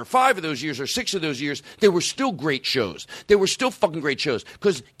those years or 5 of those years or 6 of those years, they were still great shows. They were still fucking great shows.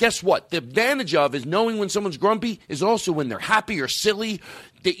 Because guess what? The advantage of is knowing when someone's grumpy is also when they're happy or silly,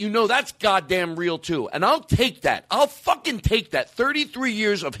 that you know that's goddamn real too. And I'll take that. I'll fucking take that. 33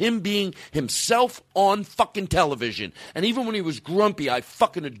 years of him being himself on fucking television. And even when he was grumpy, I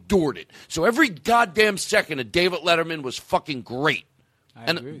fucking adored it. So every goddamn second of David Letterman was fucking great. I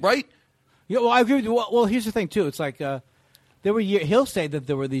agree. Right? Yeah, well, I agree with you. Well, here's the thing, too. It's like there were he'll say that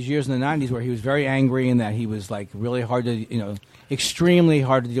there were these years in the 90s where he was very angry and that he was like really hard to, extremely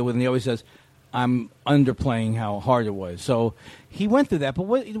hard to deal with. And he always says, I'm underplaying how hard it was. So he went through that. But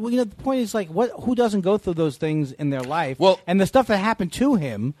the point is like, who doesn't go through those things in their life? Well, and the stuff that happened to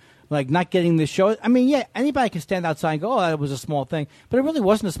him, like not getting this show. I mean, yeah, anybody can stand outside and go, "Oh, that was a small thing," but it really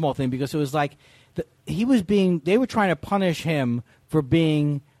wasn't a small thing because it was like they were trying to punish him for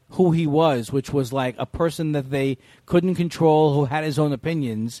being who he was, which was like a person that they couldn't control, who had his own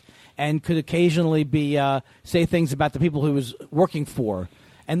opinions, and could occasionally say things about the people he was working for.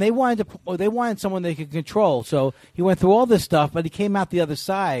 And they wanted someone they could control. So he went through all this stuff, but he came out the other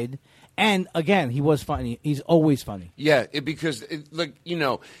side. And again, he was funny. He's always funny. Yeah, because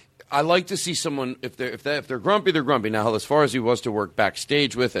I like to see someone if they're grumpy, they're grumpy. Now, as far as he was to work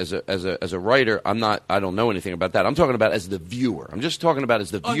backstage with as a writer, I don't know anything about that. I'm talking about as the viewer. I'm just talking about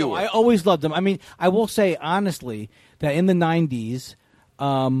as the viewer. No, I always loved him. I mean, I will say honestly that in the 90s,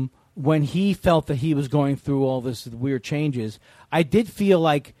 when he felt that he was going through all this weird changes, I did feel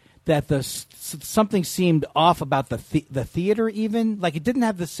like that something seemed off about the theater even. Like it didn't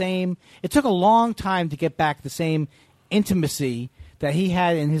have the same – it took a long time to get back the same intimacy that he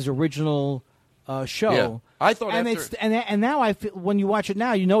had in his original show. Yeah. I thought and now I feel, when you watch it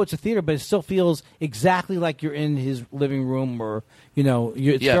now, it's a theater, but it still feels exactly like you're in his living room or,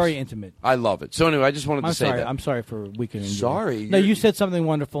 it's very intimate. I love it. So anyway, I just wanted to say that. I'm sorry for weakening you. Sorry. No, you said something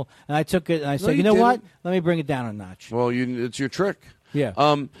wonderful, and I took it and I said, you know what? Let me bring it down a notch. Well, it's your trick. Yeah.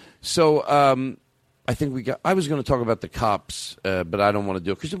 I think I was going to talk about the cops, but I don't want to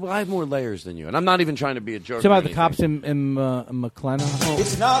do it because I have more layers than you, and I'm not even trying to be a jerk. So about the cops in McLennan? Oh.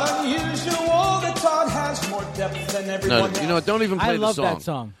 It's not unusual that Todd has more depth than everyone else. You know what? Don't even play the song. I love that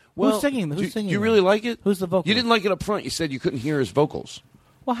song. Well, who's singing? Do you really like it? Who's the vocalist? You didn't like it up front. You said you couldn't hear his vocals.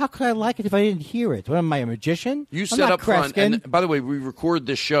 Well, how could I like it if I didn't hear it? What am I, a magician? You said up front, and by the way, we record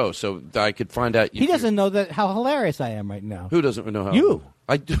this show so that I could find out. He doesn't know how hilarious I am right now. Who doesn't know how? You.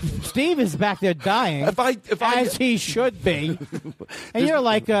 I do. Steve is back there dying, as he should be, and you're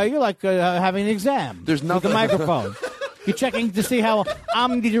like having an exam. There's nothing. With the microphone. You're checking to see how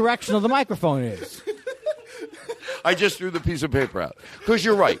omnidirectional the microphone is. I just threw the piece of paper out because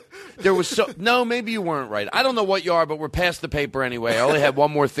you're right. There was no, maybe you weren't right. I don't know what you are, but we're past the paper anyway. I only had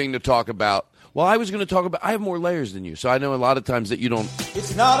one more thing to talk about. Well, I was going to talk about. I have more layers than you, so I know a lot of times that you don't.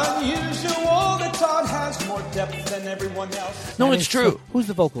 It's not unusual that Todd has more depth than everyone else. No, it's true. Who's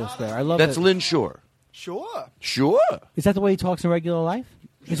the vocalist there? I love that's it. Lynn Shore. Sure. Is that the way he talks in regular life?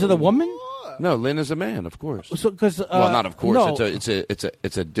 Is it a woman? No, Lynn is a man, of course. So, well, not of course. No. It's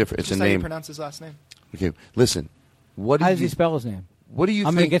a different. It's a how name. you pronounce his last name. Okay, listen. How does he spell his name? What do you?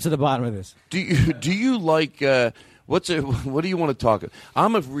 I'm going to get to the bottom of this. Do you like? What do you want to talk?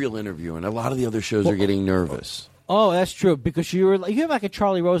 I'm a real interviewer, and a lot of the other shows are getting nervous. Oh, that's true because you have like a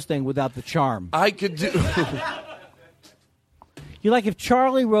Charlie Rose thing without the charm. I could do. You're like if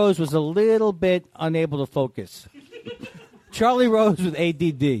Charlie Rose was a little bit unable to focus. Charlie Rose with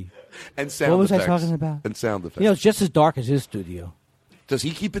ADD. And sound What was effects. I talking about? And sound effects. It's just as dark as his studio. Does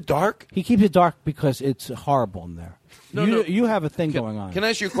he keep it dark? He keeps it dark because it's horrible in there. No. You have a thing going on. Can I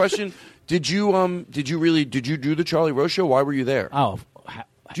ask you a question? Did you do the Charlie Rose show? Why were you there? Oh,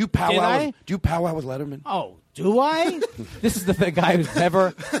 do you powwow with Letterman? Oh, do I? This is the guy who's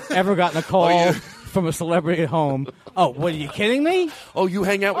never ever gotten a call from a celebrity at home. Oh, what are you kidding me? Oh, you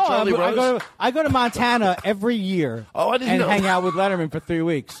hang out with Charlie Rose? I go to Montana every year. I didn't know. Hang out with Letterman for 3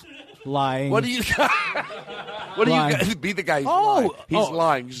 weeks. Lying. What do you? What do you? Be the guy. He's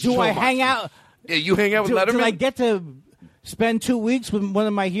lying. Do I hang out? Yeah, you hang out with Letterman. Do I get to spend 2 weeks with one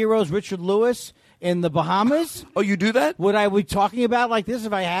of my heroes, Richard Lewis, in the Bahamas? Oh, you do that? Would I be talking about like this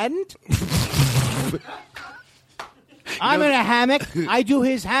if I hadn't? I'm in a hammock. I do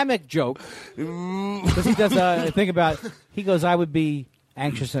his hammock joke because he does. Think about. He goes, I would be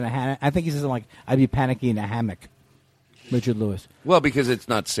anxious in a hammock. I think he says like, I'd be panicky in a hammock. Richard Lewis. Well, because it's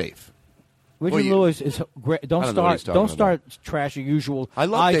not safe. Richard Lewis is great. Don't start trashing usual. I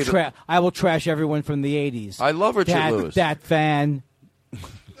love David. I will trash everyone from the 80s. I love Richard Lewis. That fan.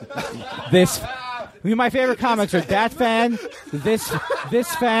 My favorite comics are that fan, this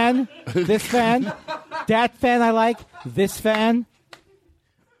fan, this fan, that fan I like, this fan.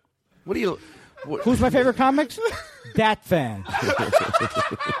 What do you? Who's my favorite comics? That fan.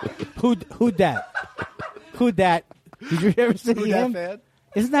 Who dat? Who dat? Did you ever see him? Fan?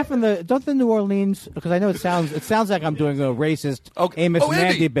 Isn't that from the New Orleans? Because I know it sounds like I'm doing a racist Amos and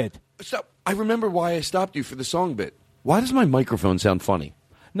Andy bit. Stop. I remember why I stopped you for the song bit. Why does my microphone sound funny?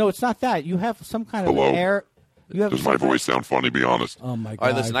 No, it's not that. You have some kind of Hello? air. Does my voice sound funny? Be honest. Oh my God! All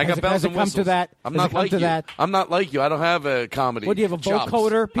right, listen. I got bells and whistles. I'm not like you. I'm not like you. I don't have a comedy. What do you have? A chops.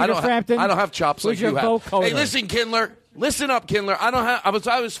 vocoder, Peter Frampton? I don't have chops Where's like you your have. vocoder? Hey, listen, Kindler. Listen up, Kindler. I don't have. I was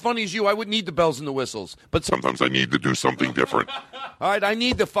as funny as you. I wouldn't need the bells and the whistles, but sometimes I need to do something different. All right, I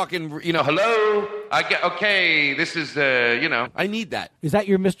need the fucking. Hello. I get. Okay, this is. I need that. Is that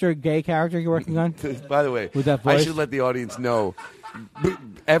your Mr. Gay character you're working on? By the way, with that I voice? should let the audience know.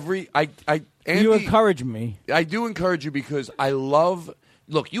 Andy, you encourage me. I do encourage you because I love.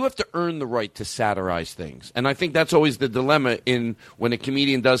 Look, you have to earn the right to satirize things. And I think that's always the dilemma in when a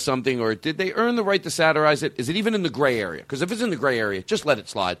comedian does something, or did they earn the right to satirize it? Is it even in the gray area? Because if it's in the gray area, just let it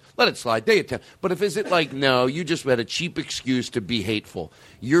slide. Let it slide. They attempt. But if is it like, no, you just had a cheap excuse to be hateful.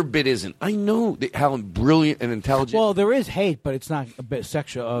 Your bit isn't. I know how brilliant and intelligent. Well, there is hate, but it's not a bit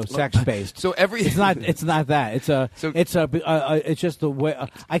sexual, sex based. So it's not that. It's just the way.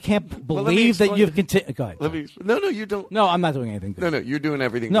 I can't believe that you've continued. Go ahead. No, you don't. No, I'm not doing anything good. No, you're doing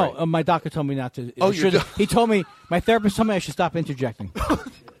everything No, right. My doctor told me not to. Oh, he told me, my therapist told me I should stop interjecting.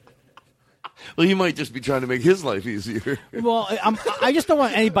 Well, he might just be trying to make his life easier. Well, I just don't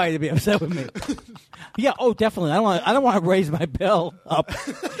want anybody to be upset with me. Yeah, definitely. I don't want to raise my bill up.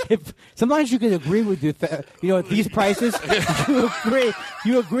 If sometimes you can agree with at these prices,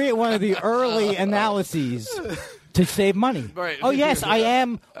 you agree at one of the early analyses to save money. Right. Oh yes, I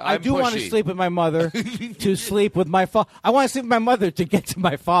am. I do want to sleep with my mother to sleep with my father. I want to sleep with my mother to get to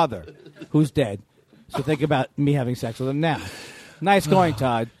my father, who's dead. So think about me having sex with him now. Nice going,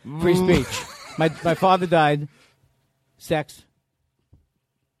 Todd. Free speech. My father died. Sex.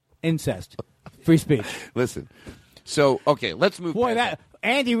 Incest. Free speech. Listen. So, okay, let's move. Boy,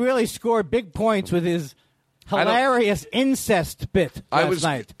 Andy really scored big points with his hilarious incest bit last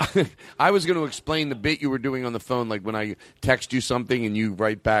night. I was going to explain the bit you were doing on the phone, like when I text you something and you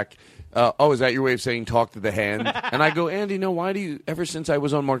write back, is that your way of saying talk to the hand? And I go, Andy, no, why do you, ever since I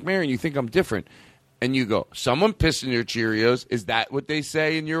was on Mark Maron, you think I'm different? And you go, someone pissed in your Cheerios. Is that what they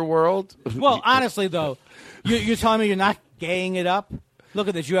say in your world? Well, honestly, though, you're telling me you're not gaying it up? Look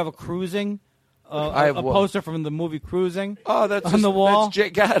at this. You have a cruising, a poster from the movie Cruising on the wall. That's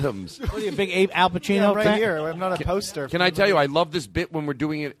Jake Adams. What are you, a big Al Pacino right fan? here. I'm not a poster. Can I tell you, I love this bit when we're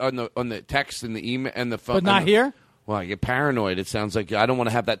doing it on the text and the email and the phone. But not here? Well, I get paranoid. It sounds like I don't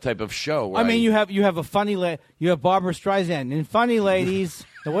want to have that type of show. I mean, you have a funny you have Barbara Streisand in Funny Ladies.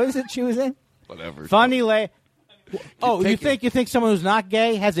 What is it she was in? Whatever. Funny you think someone who's not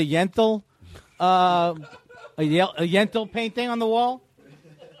gay has a Yentl a Yentl painting on the wall?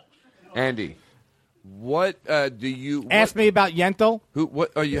 Andy, what do you ask me about Yentl?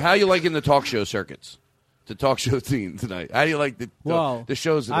 What are you? How you liking the talk show circuits? The talk show scene tonight. How do you like the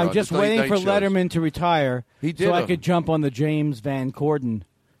shows? That I'm just waiting for Letterman to retire, so I could jump on the James Van Garden,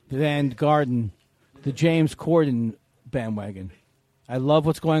 the James Corden bandwagon. I love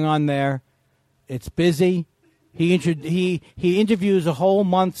what's going on there. It's busy. He interviews a whole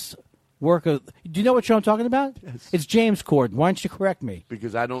month's work of. Do you know what show I'm talking about? Yes. It's James Corden. Why don't you correct me?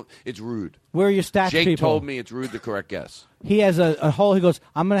 Because I don't. It's rude. Where are your stats Jake people? told me it's rude to correct guests. He has a whole. He goes,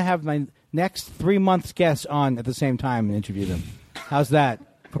 I'm going to have my next 3 months guests on at the same time and interview them. How's that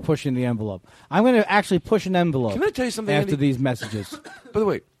for pushing the envelope? I'm going to actually push an envelope. Can I tell you something after Andy? these messages? By the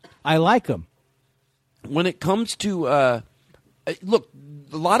way, I like them. When it comes to look.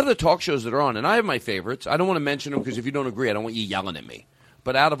 A lot of the talk shows that are on, and I have my favorites. I don't want to mention them because if you don't agree, I don't want you yelling at me.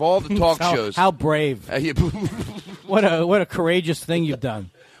 But out of all the talk shows, how brave! What a courageous thing you've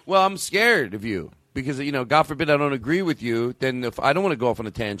done. Well, I'm scared of you because God forbid I don't agree with you. Then if I don't want to go off on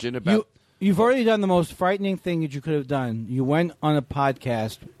a tangent about you've already done the most frightening thing that you could have done. You went on a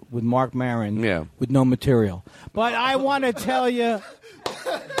podcast with Mark Maron, with no material. But I want to tell you,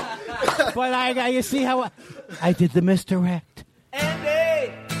 you see how I did the misdirect.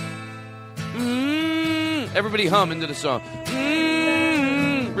 Everybody hum into the song.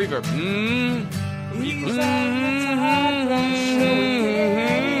 Reverb.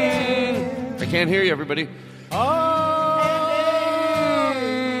 I can't hear you, everybody. Well,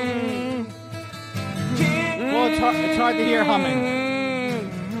 it's hard to hear humming.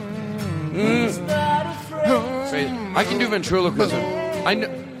 I can do ventriloquism. I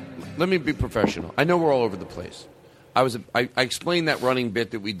know. Let me be professional. I know we're all over the place. I explained that running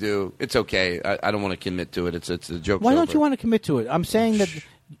bit that we do. It's okay. I don't want to commit to it. It's a joke. Why don't you want to commit to it? I'm saying that.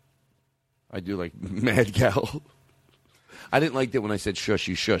 I do like Mad Gal. I didn't like that when I said shush,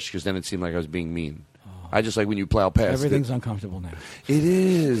 you shush, because then it seemed like I was being mean. I just like when you plow past. Everything's uncomfortable now. It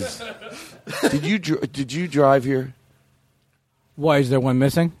is. Did you drive here? Why, is there one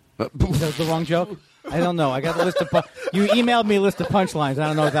missing? Is that the wrong joke? I don't know. I got a list of you emailed me a list of punchlines. I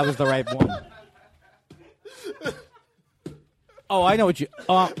don't know if that was the right one. Oh, I know what you.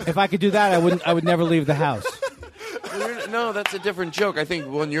 If I could do that, I would never leave the house. No, that's a different joke. I think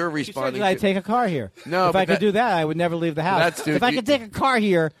when you're responding, I'd take a car here. No, if I could do that, I would never leave the house. If I could take a car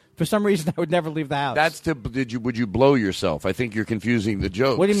here, for some reason, I would never leave the house. Would you blow yourself? I think you're confusing the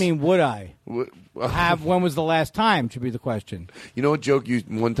jokes. What do you mean? Would I? When was the last time? Should be the question. You know what joke you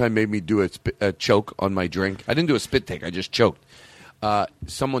one time made me do a choke on my drink? I didn't do a spit take. I just choked.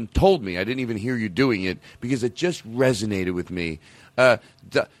 Someone told me. I didn't even hear you doing it because it just resonated with me.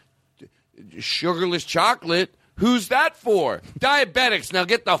 Sugarless chocolate. Who's that for? Diabetics. Now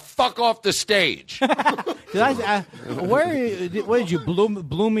get the fuck off the stage. What did you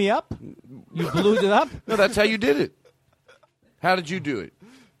blew me up? You blew it up? No, that's how you did it. How did you do it?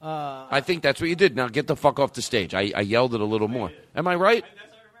 I think that's what you did. Now get the fuck off the stage. I yelled it a little more. Am I right?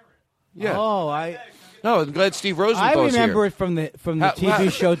 Yeah. Oh, No, I'm glad Steve Rosenthal's here. I remember it from the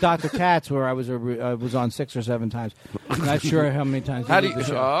TV show Dr. Katz, where I was on 6 or 7 times. Not sure how many times. How do you?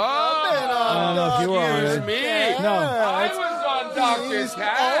 I don't know if you were on it. Me. No, I was on Dr.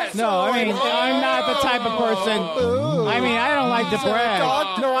 Katz. No, I mean I'm not the type of person. I mean I don't like to brag.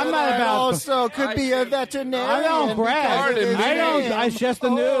 No, I'm not about. Also, could be a veterinarian. I don't brag. I don't. It's just the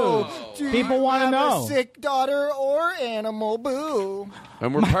news. People want to know. A sick daughter or animal? Boo.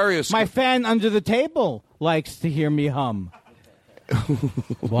 And we're periscope. My fan under the table likes to hear me hum.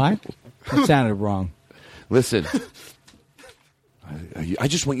 What? That sounded wrong. Listen. I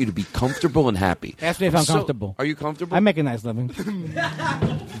just want you to be comfortable and happy. Ask me if I'm comfortable. Are you comfortable? I make a nice living.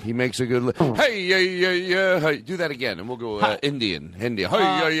 He makes a good living. Hey, yeah. Hey, do that again, and we'll go Indian. Hey,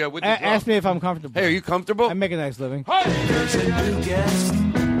 yeah. Ask me if I'm comfortable. Hey, are you comfortable? I make a nice living. There's a new guest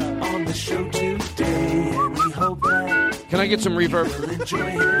on the show today, and we hope that Can I get some reverb? you'll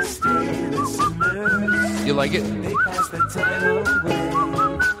enjoy his stay, listeners. You like it? They pass the time away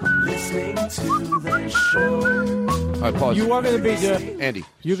listening to the show. All right, pause. You are going to be Andy.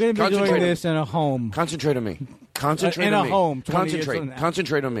 You're going to be doing this in a home. Concentrate on me. Concentrate in on a me. home. Concentrate.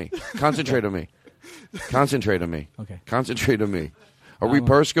 Concentrate on me. Concentrate on me. Concentrate on me. Okay. Concentrate on me. Are we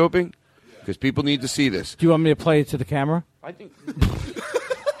periscoping? Because people need to see this. Do you want me to play it to the camera? I think.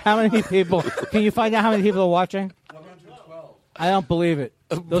 How many people? Can you find out how many people are watching? I don't believe it.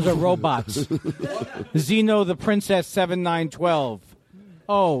 Those are robots. Xeno the Princess 7912.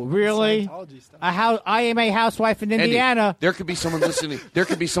 Oh, really? I am a housewife in Indiana. Andy, there could be someone listening. There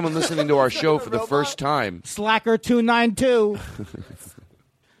could be someone listening to our show for the first time. Slacker 292.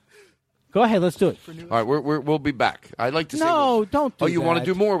 Go ahead, let's do it. All right, we'll be back. I'd like to say. No, don't do that. Oh, you want to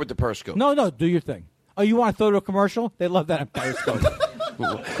that. do more with the Periscope? No, do your thing. Oh, you want to throw to a commercial? They love that on Periscope.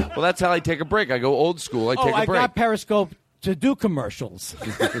 Well, that's how I take a break. I go old school. I take a break. I got Periscope to do commercials.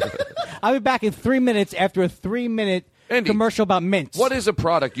 I'll be back in 3 minutes after a 3-minute commercial about mints. What is a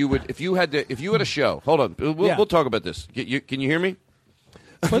product you would if you had a show? Hold on, we'll talk about this. Can you hear me?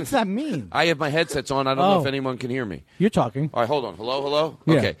 What's that mean? I have my headsets on. I don't know if anyone can hear me. You're talking. All right, hold on. Hello.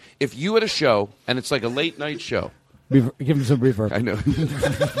 Yeah. Okay. If you had a show and it's like a late night show, give him some reverb. I know.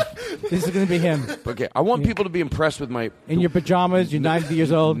 This is going to be him. Okay, I want people to be impressed with my in your pajamas. You're 90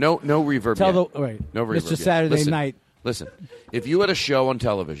 years old. No reverb. No reverb. It's just Saturday night. Listen, if you had a show on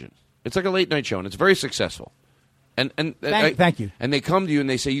television, it's like a late night show and it's very successful. And thank you. And they come to you and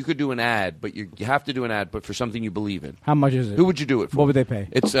they say you could do an ad, but you have to do an ad, but for something you believe in. How much is it? Who would you do it for? What would they pay?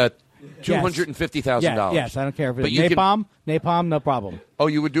 It's $250,000. Yes, I don't care if it's napalm. Napalm, no problem. Oh,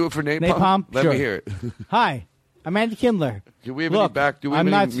 you would do it for napalm? Napalm, Let sure. me hear it. Hi, I'm Andy Kindler. Do we have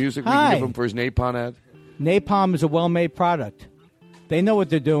any music we can give him for his napalm ad? Napalm is a well-made product. They know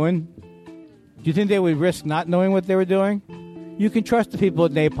what they're doing. Do you think they would risk not knowing what they were doing? You can trust the people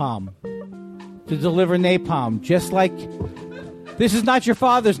at Napalm to deliver napalm, just like this is not your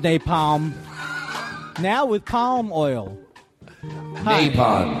father's napalm. Now with palm oil. Hi.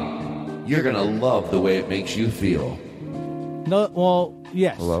 Napalm. You're going to love the way it makes you feel. No, well,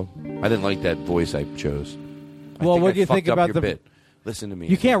 yes. Hello? I didn't like that voice I chose. What do you think about the bit? Listen to me.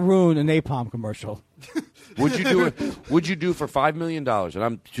 You can't ruin a napalm commercial. Would you do it? Would you do for $5 million? And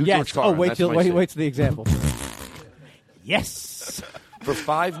I'm yes. George Carlin. Wait till the example. Yes. For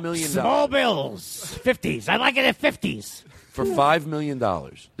 $5 million. Small bills. 50s. I like it at 50s. For $5 million.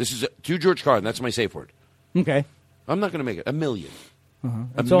 This is to George Carlin. That's my safe word. Okay. I'm not going to make it. $1 million.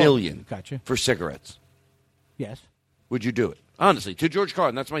 Uh-huh. $1 million. Gotcha. For cigarettes. Yes. Would you do it? Honestly, to George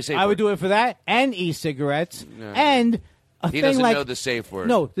Carlin. That's my safe word. I would do it for that and e-cigarettes and a he thing doesn't like know the safe word.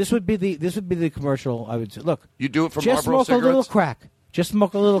 No, this would be the commercial. I would say, look. You do it for just Marlboro smoke cigarettes? a little crack. Just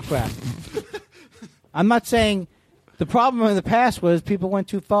smoke a little crack. I'm not saying the problem in the past was people went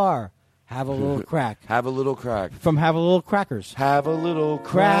too far. Have a little crack. Have a little crack. From have a little crackers. Have a little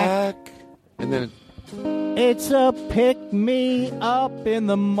crack. And then It's a pick-me-up in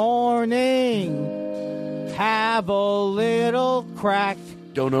the morning. Have a little crack.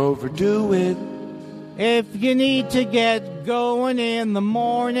 Don't overdo it. If you need to get going in the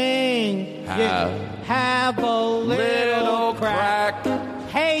morning, have a little crack.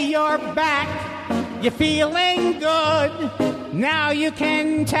 Hey, you're back. You're feeling good. Now you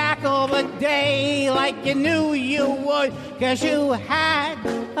can tackle the day like you knew you would, 'cause you had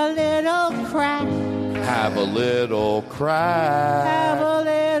a little crack. Have a little crack. Have a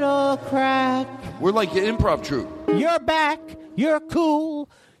little crack. We're like the improv troupe. You're back. You're cool.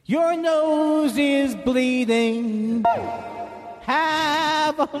 Your nose is bleeding.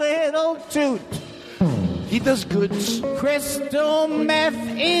 Have a little toot. He does good. Crystal meth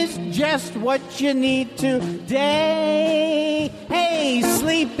is just what you need today. Hey,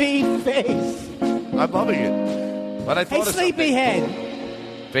 sleepy face. I'm loving it. But I thought Hey, sleepyhead.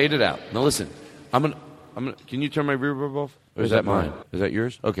 Fade it out. Now listen. I'm gonna. Can you turn my reverb off? Or is that mine? Is that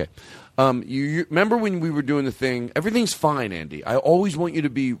yours? Okay. You remember when we were doing the thing? Everything's fine, Andy. I always want you to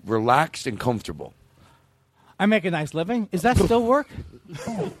be relaxed and comfortable. I make a nice living. Is that still work?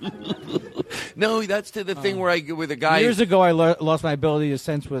 No, that's to the thing where the guy. Years ago, I lost my ability to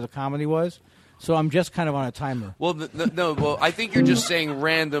sense where the comedy was, so I'm just kind of on a timer. Well, no. Well, I think you're just saying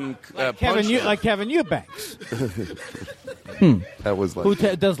random. Kevin Eubanks. That was like who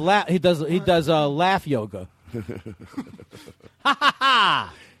does laugh yoga. Ha ha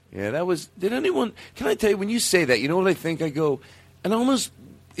ha! Yeah, that was. Did anyone? Can I tell you when you say that? You know what I think? I go, and almost.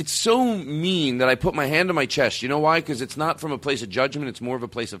 It's so mean that I put my hand on my chest. You know why? Because it's not from a place of judgment. It's more of a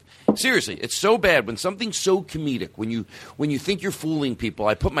place of seriously. It's so bad when something's so comedic. When you think you're fooling people,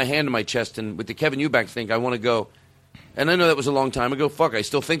 I put my hand on my chest, and with the Kevin Eubanks thing, I want to go. And I know that was a long time ago. Fuck, I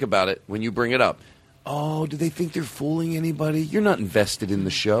still think about it when you bring it up. Oh, do they think they're fooling anybody? You're not invested in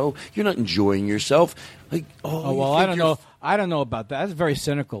the show. You're not enjoying yourself. Like, well, I don't know. I don't know about that. That's very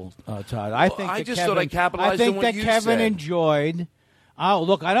cynical, Todd. I thought I capitalized on what you Kevin said. enjoyed. Oh,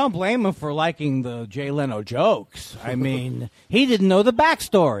 look, I don't blame him for liking the Jay Leno jokes. I mean, he didn't know the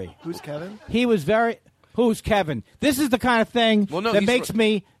backstory. Who's Kevin? He was Who's Kevin? This is the kind of thing that makes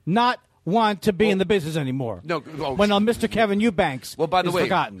me not want to be in the business anymore. No, when Mr. Kevin Eubanks by the is way,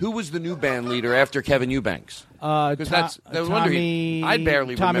 forgotten. who was the new band leader after Kevin Eubanks? Because Tommy, I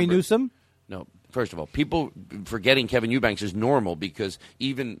barely Tommy remember. Newsom? No, first of all, people forgetting Kevin Eubanks is normal because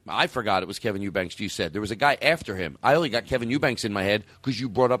even I forgot it was Kevin Eubanks. You said there was a guy after him. I only got Kevin Eubanks in my head because you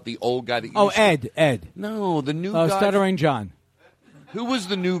brought up the old guy that you Ed. No, the new guy. Stuttering John. Who was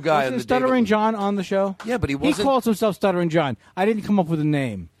the new guy? Wasn't Stuttering John on the show? Yeah, but he wasn't. He calls himself Stuttering John. I didn't come up with a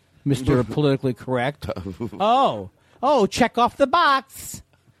name, Mr. Politically Correct. Check off the box.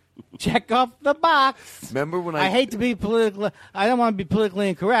 Check off the box. Remember when I hate to be politically. I don't want to be politically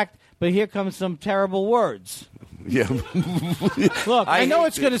incorrect, but here comes some terrible words. Yeah. Look, I know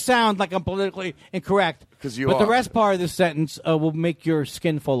it's going to sound like I'm politically incorrect, but the rest part of this sentence will make your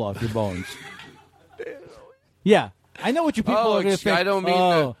skin fall off your bones. Yeah. I know what you people are going to think. I don't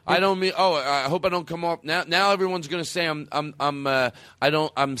mean. I don't mean. Oh, I hope I don't come off now. Now everyone's going to say I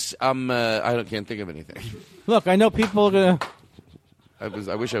can't think of anything. Look, I know people are going to.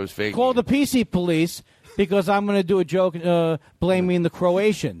 I wish I was fake. Call the PC police because I'm going to do a joke blaming the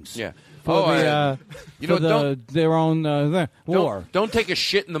Croatians. Yeah. For their own war. Don't take a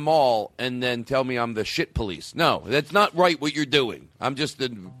shit in the mall and then tell me I'm the shit police. No, that's not right what you're doing. I'm just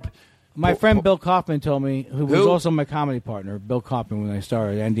the. My friend Bill Kaufman told me, who was also my comedy partner, Bill Kaufman, when I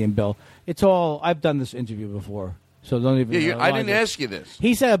started, Andy and Bill. It's all, I've done this interview before, so don't even. Yeah, I didn't ask you this.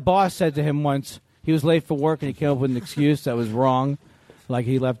 He said a boss said to him once, he was late for work and he came up with an excuse that was wrong, like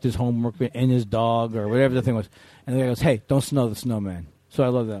he left his homework in his dog or whatever the thing was. And the guy goes, hey, don't snow the snowman. So I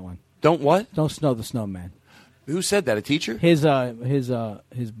love that one. Don't what? Don't snow the snowman. Who said that? A teacher? His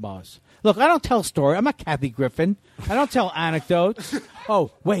boss. Look, I don't tell stories. I'm not Kathy Griffin. I don't tell anecdotes. Oh,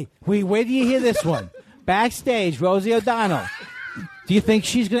 wait, where do you hear this one? Backstage, Rosie O'Donnell. Do you think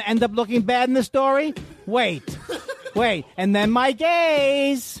she's going to end up looking bad in the story? Wait. And then my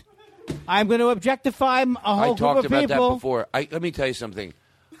gaze. I'm going to objectify a whole group of people. I talked about that before. Let me tell you something.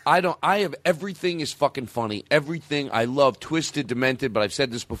 I have everything is fucking funny. Everything I love, twisted, demented, but I've said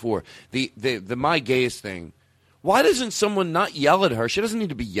this before. The my gayest thing. Why doesn't someone not yell at her? She doesn't need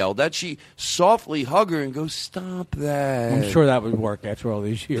to be yelled at. She softly hug her and go, stop that. I'm sure that would work after all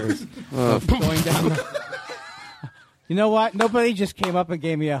these years. Going down You know what? Nobody just came up and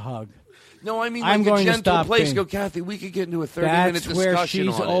gave me a hug. No, I mean I'm like going a gentle to stop place. being... Go, Kathy, we could get into a 30-minute discussion That's where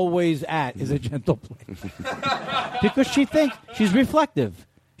she's on always at, is a gentle place. Because she thinks she's reflective.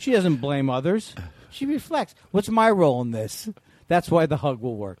 She doesn't blame others. She reflects. What's my role in this? That's why the hug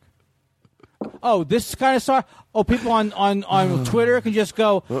will work. Oh, this kind of song. Oh, people on Twitter can just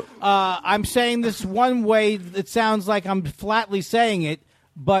go, I'm saying this one way. It sounds like I'm flatly saying it,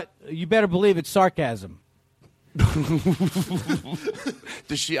 but you better believe it's sarcasm.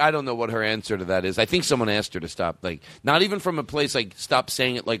 Does she? I don't know what her answer to that is. I think someone asked her to stop, like, not even from a place like stop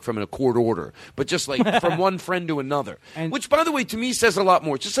saying it like from a court order, but just like from one friend to another. Which, by the way, to me says a lot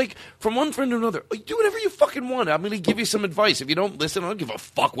more. Just like from one friend to another, do whatever you fucking want. I'm going to give you some advice. If you don't listen, I don't give a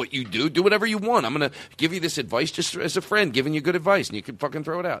fuck what you do. Do whatever you want. I'm going to give you this advice just as a friend, giving you good advice, and you can fucking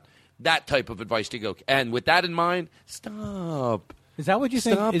throw it out. That type of advice to go. And with that in mind, stop. Is that what you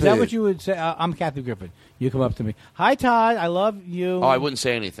Stop think? Is it. that what you would say? I'm Kathy Griffin. You come up to me. Hi, Todd. I love you. Oh, I wouldn't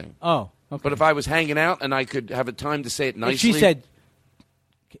say anything. Oh, okay. But if I was hanging out and I could have a time to say it nicely. If she said,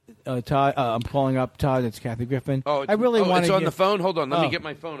 Todd, I'm calling up Todd. It's Kathy Griffin. Oh, I really want it's to on the phone? Hold on. Let Oh. me get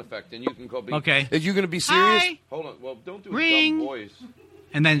my phone effect, and you can call me. Okay. Are you going to be serious? Hi. Hold on. Well, don't do Ring. a dumb voice.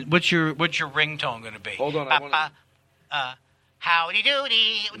 And then what's your ringtone going to be? Hold on. I want to... Howdy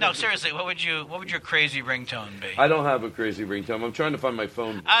doody. No, seriously, what would your crazy ringtone be? I don't have a crazy ringtone. I'm trying to find my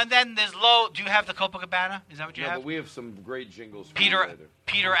phone. And then there's low. Do you have the Copacabana? Is that what you No, have? but we have some great jingles. For Peter you later.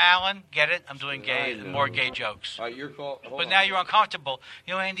 Peter Allen, get it? I'm doing I know. more gay jokes. All right, your call. Hold But on. now you're uncomfortable.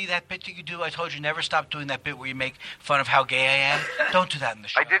 You know, Andy, that bit that you do, I told you never stop doing that bit where you make fun of how gay I am. Don't do that in the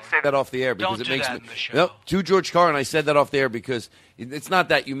show. I did say that off the air because Don't it do makes that me. in the show. Nope, to George Carlin, I said that off the air because it's not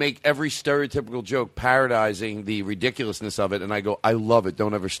that you make every stereotypical joke parodizing the ridiculousness of it, and I go, I love it.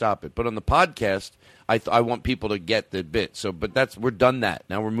 Don't ever stop it. But on the podcast, I want people to get the bit. So, but we're done that.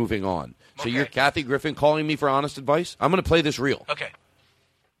 Now we're moving on. So you're Kathy Griffin calling me for honest advice? I'm going to play this reel. Okay.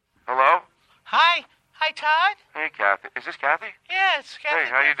 Hello? Hi, Todd. Hey, Kathy. Is this Kathy? Yeah, it's Kathy. Hey,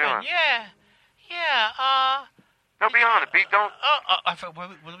 how you Griffin. doing? Yeah. No, be honest. Don't. I forgot,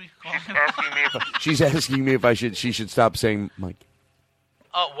 what are we calling him? Asking me if... She's asking me if she should stop saying Mike.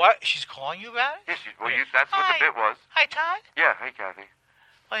 What? She's calling you about it? Yes, that's what the bit was. Hi, Todd. Yeah, hey, Kathy.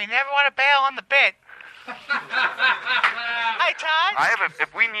 Well, you never want to bail on the bit. Hi, Todd. I have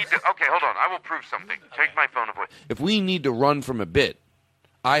if we need to... Okay, hold on. I will prove something. Take my phone away. If we need to run from a bit,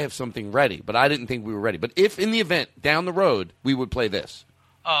 I have something ready, but I didn't think we were ready. But if in the event down the road we would play this.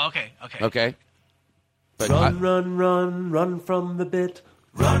 Oh, okay. Okay? But Run from the bit.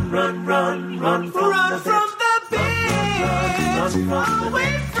 Run from the bit. Run from the bit.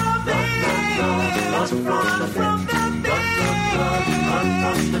 Away from it. Run from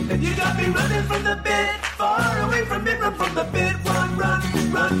the bit. You got me running from the bit. Far away from it. Run from the bit.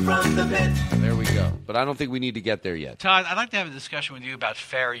 Run from the bit. there we go. But I don't think we need to get there yet. Todd, I'd like to have a discussion with you about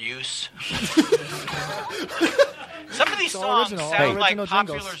fair use. Some of these songs original. sound like Original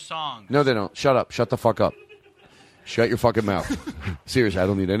popular jingles. songs. No, they don't. Shut up. Shut the fuck up. Shut your fucking mouth. Seriously, I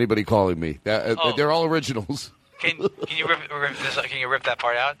don't need anybody calling me. They're all originals. Can you rip that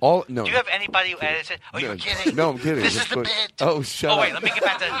part out? No. Do you have anybody who edits it? Oh, you're kidding? No, I'm kidding. This is the bit. Oh, shut up. Oh, wait, let me get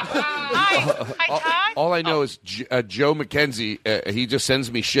back to... Hi, Todd. All I know is Joe McKenzie, he just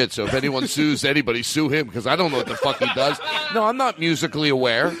sends me shit. So if anyone sues anybody, sue him because I don't know what the fuck he does. No, I'm not musically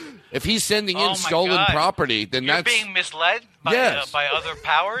aware. If he's sending in stolen property, then You're that's... being misled by, Yes. by other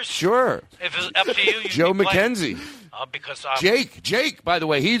powers? Sure. If it's up to you, Joe McKenzie. Because Jake, by the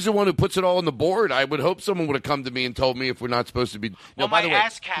way, he's the one who puts it all on the board. I would hope someone would have come to me and told me if we're not supposed to be... Well, by the way,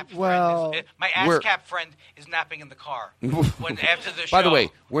 my ASCAP friend is napping in the car. After the show. By the way,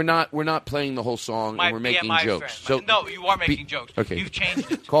 we're not playing the whole song and we're making jokes. Friend. No, you are making jokes. Okay. You've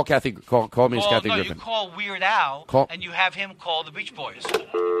changed it. Call Kathy. Call me as Kathy Griffin. You call Weird Al and you have him call the Beach Boys.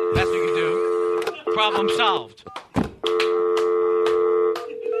 That's what you do. Problem solved.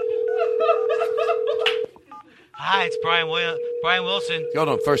 Hi, it's Brian Wilson. Hold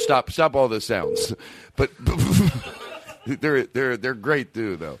on. First, stop all those sounds. But they're great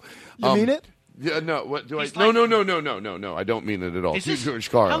too, though. You mean it? Yeah. No. What do I? No. I don't mean it at all. George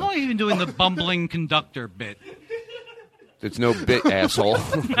Carlin. How long have you been doing the bumbling conductor bit? It's no bit, asshole.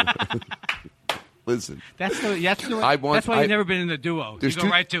 Listen. That's why you've never been in the duo. You go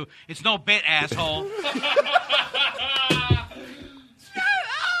right to, it's no bit, asshole.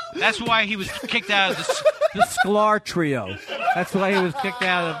 That's why he was kicked out of the Sklar trio. That's why he was kicked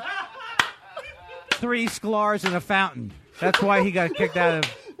out of 3 Sklars in a fountain. That's why he got kicked out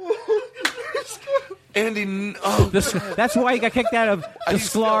of... Andy, that's why he got kicked out of the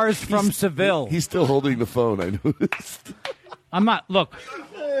Sklars from Seville. He's still holding the phone, I noticed. I'm not. Look,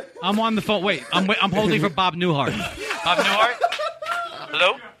 I'm on the phone. Wait, I'm holding for Bob Newhart. Bob Newhart?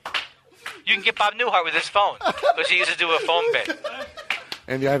 Hello? You can get Bob Newhart with his phone because he used to do a phone bit.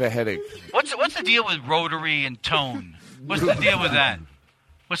 Andy, I have a headache. What's the deal with rotary and tone? What's the deal with that?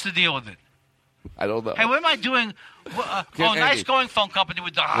 What's the deal with it? I don't know. Hey, what am I doing? Andy. Nice going, phone company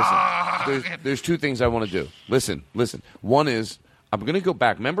with the. Listen, there's two things I want to do. Listen. One is I'm going to go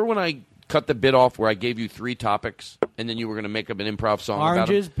back. Remember when I cut the bit off where I gave you 3 topics and then you were going to make up an improv song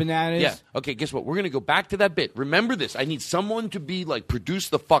Oranges, about them? bananas. Yeah. Okay, guess what? We're going to go back to that bit. Remember this. I need someone to be like, produce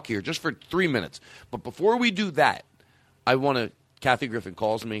the fuck here just for 3 minutes. But before we do that, I want to. Kathy Griffin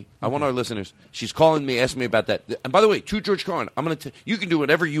calls me. I want our listeners. She's calling me, asking me about that. And by the way, to George Carlin, I'm going to. You can do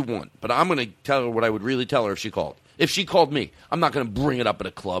whatever you want, but I'm going to tell her what I would really tell her if she called. If she called me, I'm not going to bring it up at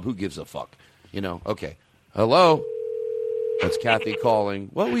a club. Who gives a fuck? You know? Okay. Hello. That's Kathy calling.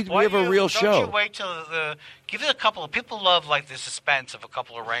 Well, we have a real show. Don't you wait till give it a couple of people love like the suspense of a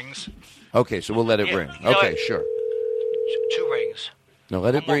couple of rings. Okay, so we'll let it ring. Okay, sure. 2 rings. No,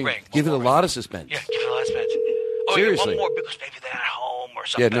 let it ring. Give it a lot of suspense. Yeah, give it a lot of suspense. Oh, seriously. Yeah, one more because maybe they're at home or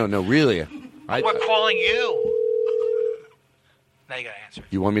something. Yeah, no, really. We're calling you. Now you got to answer.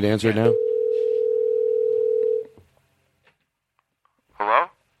 You want me to answer it now? Hello?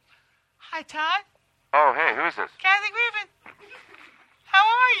 Hi, Todd. Oh, hey, who is this? Kathy Griffin. How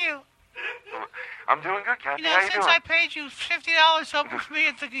are you? I'm doing good, Kathy. You know, How you since doing? I paid you $50 to open for me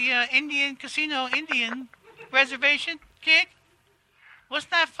at the Indian Casino Indian reservation gig,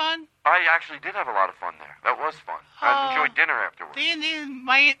 wasn't that fun? I actually did have a lot of fun there. That was fun. I enjoyed dinner afterwards. The Indian,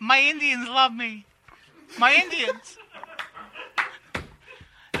 my Indians love me. My Indians.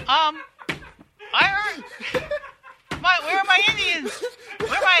 I heard. Where are my Indians?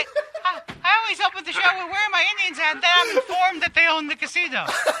 I always open the show with where are my Indians at? Then I'm informed that they own the casino.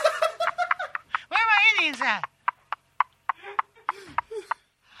 Where are my Indians at?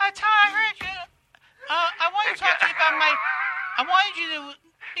 Todd, I heard you. I want to talk to you about I wanted you to.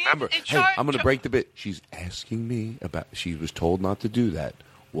 Remember, hey, I'm going to break the bit. She's asking me about. She was told not to do that.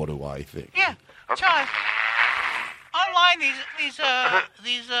 What do I think? Yeah, Todd. Online, these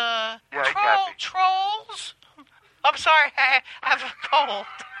trolls. I'm sorry, I have a cold.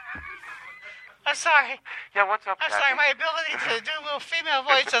 I'm sorry. Yeah, what's up, I'm Kathy? sorry, my ability to do a little female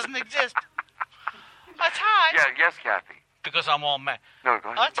voice doesn't exist. Todd. Yeah, yes, Kathy. Because I'm all man. No, go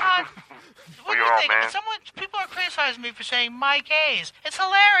ahead. Todd, what do you all think? man. People are criticizing me for saying my gays. It's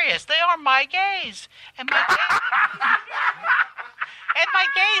hilarious. They are my gays, and my gays, and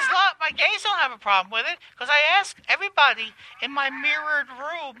my gays don't have a problem with it because I ask everybody in my mirrored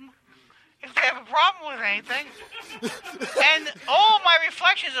room if they have a problem with anything, and all my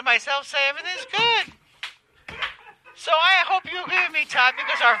reflections of myself say everything's good. So I hope you agree with me, Todd,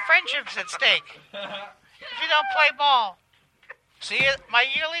 because our friendship's at stake. If you don't play ball. See you at my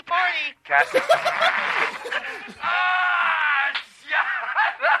yearly party. Kathy.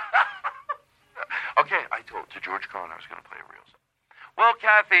 Okay, I told to George Carlin I was going to play a real song. Well,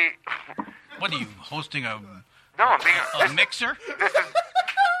 Kathy. What are you hosting a? No, I'm being a mixer. This is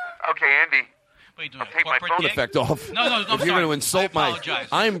okay, Andy. What are you doing? Take my phone effect off. No, I'm if you're sorry. going to insult I apologize.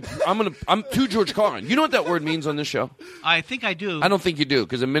 I'm to George Carlin. You know what that word means on this show? I think I do. I don't think you do,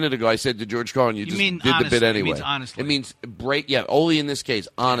 because a minute ago I said to George Carlin, you just mean did honestly. the bit anyway. It means honestly. It means break. Yeah, only in this case,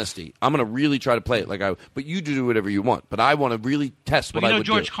 honesty. I'm going to really try to play it like I. But you do whatever you want. But I want to really test what I would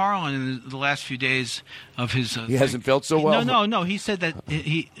George do. Carlin in the last few days of his. He hasn't felt so well. No. He said that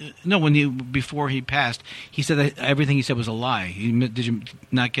before he passed, he said that everything he said was a lie. Did you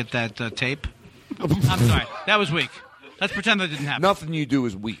not get that tape? I'm sorry. That was weak. Let's pretend that didn't happen. Nothing you do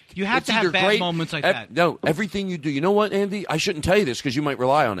is weak. You have to have bad moments like that. No, everything you do. You know what, Andy? I shouldn't tell you this because you might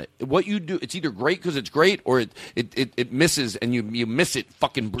rely on it. What you do, it's either great because it's great, or it misses and you miss it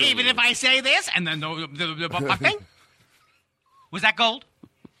fucking brilliantly. Even if I say this and then the was that gold?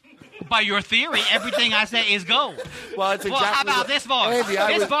 By your theory, everything I say is gold. Well, it's exactly. How about this voice? Andy,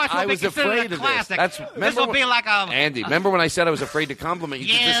 this voice will be considered a classic. This will be like a. Andy, remember when I said I was afraid to compliment you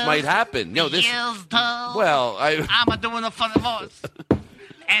because this might happen? No, this. Well, I'm doing a funny voice,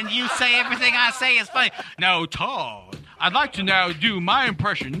 and you say everything I say is funny. No, Todd, I'd like to now do my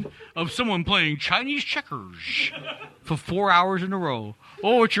impression of someone playing Chinese checkers for 4 hours in a row.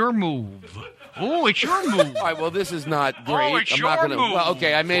 Oh, it's your move. Oh, it's your move. All right, well, this is not great. Oh, it's I'm not your gonna, move. Well,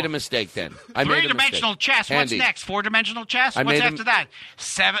 okay, I made a mistake then. Three-dimensional chess. What's Andy, next? Four-dimensional chess? What's after that?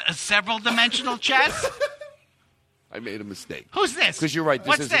 Several-dimensional chess? I made a mistake. Who's this? Because you're right, this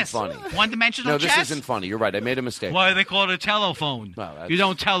What's isn't this? funny. One-dimensional chess? No, this isn't funny. You're right, I made a mistake. Why do they call it a telephone? Well, you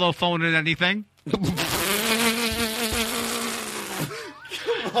don't telephone at anything?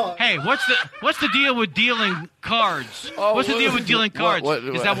 Hey, what's the deal with dealing cards? What's the deal with dealing cards?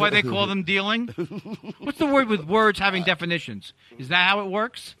 Is that why they call them dealing? What's the word with words having definitions? Is that how it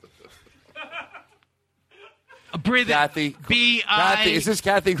works? Breathe. Kathy. B-I. Is this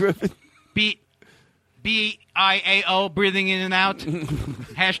Kathy Griffin? B-I-A-O, breathing in and out.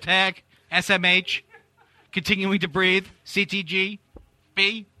 Hashtag. SMH, continuing to breathe, CTG,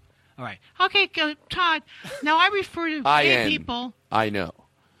 B. All right. Okay, Todd. Now I refer to gay people. I know.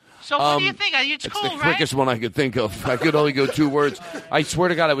 So what do you think? It's cool, the right? quickest one I could think of. I could only go 2 words. I swear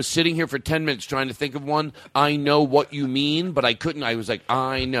to God, I was sitting here for 10 minutes trying to think of one. I know what you mean, but I couldn't. I was like,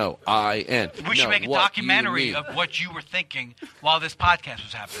 I know. We should make a documentary of what you were thinking while this podcast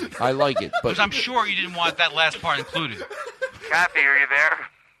was happening. I like it. Because I'm sure you didn't want that last part included. Kathy, are you there?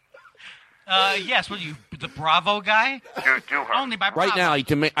 Yes. What are you, the Bravo guy? Do her. Only by Bravo. Right now,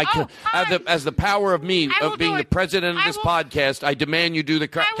 as the power of me, of being the president of this podcast, I demand you do the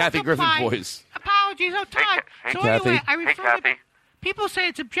Kathy Griffin voice. Apologies, Todd. Hey, so Kathy. anyway, I refer to Kathy. people say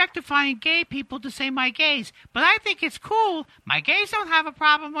it's objectifying gay people to say my gays, but I think it's cool. My gays don't have a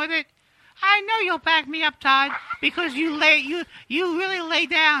problem with it. I know you'll back me up, Todd, because you really lay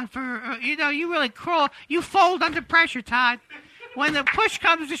down for you really crawl. You fold under pressure, Todd. When the push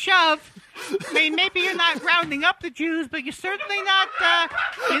comes to shove, I mean, maybe you're not rounding up the Jews, but you're certainly not.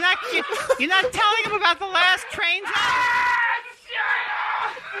 You're not telling them about the last trains.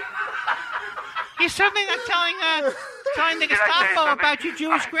 You're certainly not telling the Gestapo about your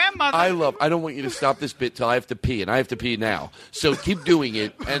Jewish grandmother. I don't want you to stop this bit till I have to pee, and I have to pee now. So keep doing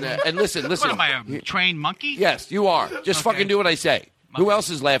it, and listen. What am I, a trained monkey? Yes, you are. Just fucking do what I say. Who else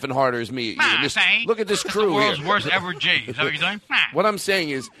is laughing harder as me? Look at this crew the world's here. worst ever G. Is that what you're doing? What I'm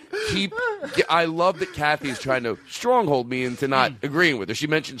saying is, I love that Kathy's trying to stronghold me into not agreeing with her. She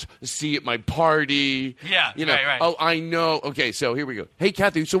mentions "see at my party." Yeah, right. Oh, I know. Okay, so here we go. Hey,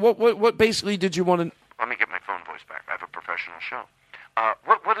 Kathy. So what basically did you want to? Let me get my phone voice back. I have a professional show.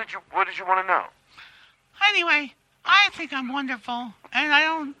 What did you want to know? Anyway, I think I'm wonderful,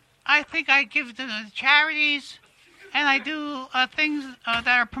 and I think I give to the charities. And I do things that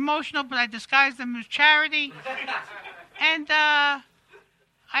are promotional, but I disguise them as charity. And I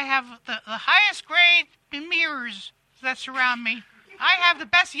have the highest grade mirrors that surround me. I have the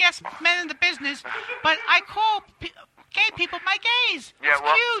best yes men in the business, but I call gay people my gays. Yeah, it's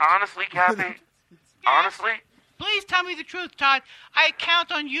well, cute. honestly, Kathy, honestly, please tell me the truth, Todd. I count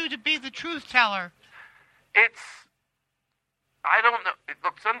on you to be the truth teller. I don't know.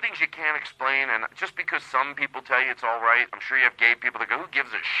 Look, some things you can't explain, and just because some people tell you it's all right, I'm sure you have gay people that go, who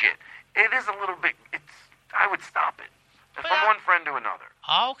gives a shit? It is a little bit, I would stop it. From one friend to another.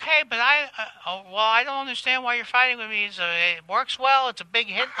 Okay, but I don't understand why you're fighting with me. It works well. It's a big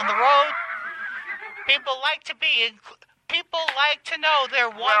hit on the road. People like to know they're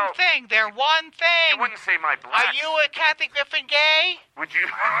one thing. They're one thing. You wouldn't say my black. Are you a Kathy Griffin gay? Would you?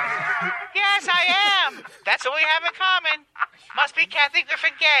 Yes, I am. That's what we have in common. Must be Kathy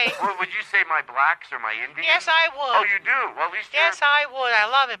Griffin gay. Well, would you say my blacks or my Indians? Yes, I would. Oh, you do? Well, at least yes, I would. I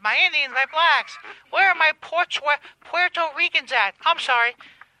love it. My Indians, my blacks. Where are my Puerto Ricans at? I'm sorry.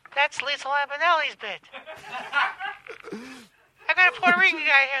 That's Lisa Lampanelli's bit. I got a Puerto Rican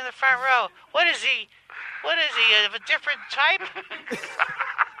guy here in the front row. What is he? Of a different type?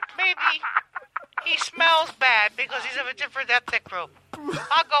 Maybe he smells bad because he's of a different ethnic group.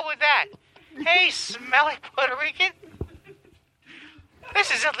 I'll go with that. Hey, smelly Puerto Rican.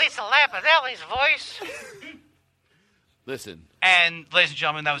 This is at least Lampanelli's voice. Listen. And, ladies and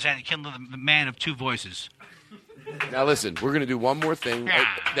gentlemen, that was Andy Kindler, the man of two voices. Now, listen. We're going to do one more thing.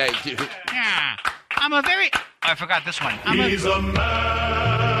 Thank you. Yeah. I forgot this one. He's a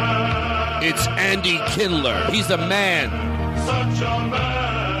man. It's Andy Kindler. He's a man. Such a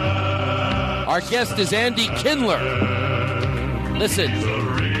man. Our guest is Andy Kindler. Listen.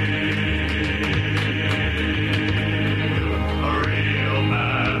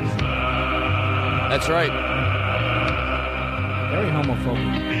 That's right. Very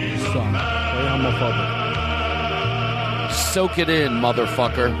homophobic song. Very homophobic. Soak it in,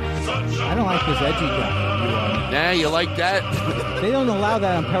 motherfucker. I don't like this edgy guy. Nah, you like that? They don't allow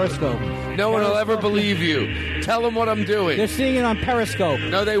that on Periscope. No one will ever believe you. Tell them what I'm doing. They're seeing it on Periscope.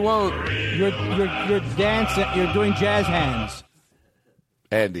 No, they won't. You're dancing. You're doing jazz hands.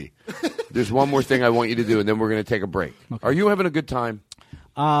 Andy, there's one more thing I want you to do, and then we're going to take a break. Okay. Are you having a good time?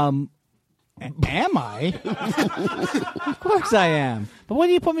 Am I? Of course I am. But what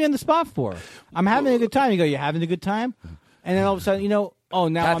do you put me on the spot for? I'm having a good time. You go, you're having a good time? And then all of a sudden, now Kathy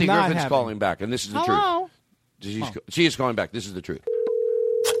I'm not Griffin's having. calling back, and this is the Hello? truth. She is calling back. This is the truth.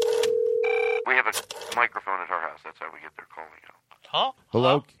 We have a microphone at our house. That's how we get their calling out. Oh?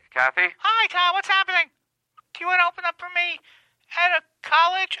 Hello? Kathy? Hi, Tom. What's happening? Do you want to open up for me at a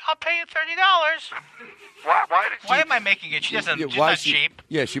college? I'll pay you $30. Why am I making it? She's not cheap.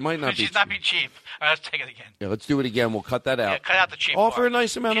 Yeah, she might not be. She's not being cheap. All right, let's take it again. Yeah, let's do it again. We'll cut that out. Yeah, cut out the cheap Offer part. a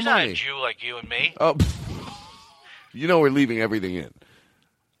nice amount She's of money. She's not a Jew like you and me. Oh, we're leaving everything in.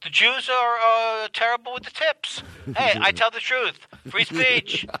 The Jews are terrible with the tips. Hey, I tell the truth. Free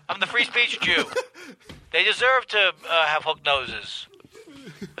speech. I'm the free speech Jew. They deserve to have hook noses.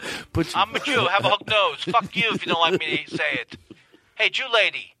 I'm a Jew. Have a hook nose. Fuck you if you don't like me to say it. Hey, Jew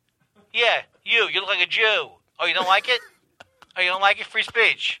lady. Yeah, you. You look like a Jew. Oh, you don't like it? Oh, you don't like it? Free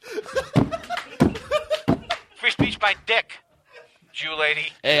speech. Free speech by dick. Jew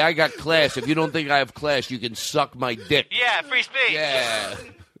lady. Hey, I got class. If you don't think I have class, you can suck my dick. Yeah, free speech. Yeah.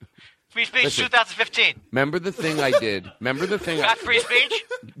 Free speech, Listen, 2015. Remember the thing I did? Remember the thing Got free speech?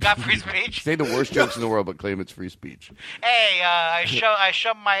 Got free speech? Say the worst jokes in the world, but claim it's free speech. Hey, I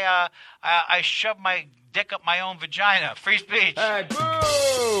shoved my dick up my own vagina. Free speech. Hey,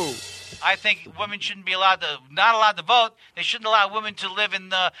 boo! I think women shouldn't be not allowed to vote. They shouldn't allow women to live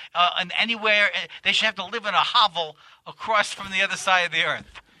in anywhere. They should have to live in a hovel across from the other side of the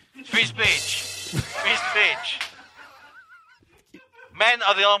earth. Free speech. Free speech. Men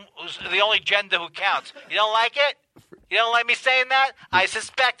are the only gender who counts. You don't like it? You don't like me saying that? I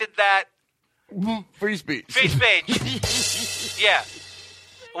suspected that. Free speech. Free speech. Yeah.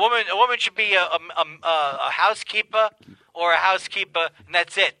 A woman should be a housekeeper or a housekeeper, and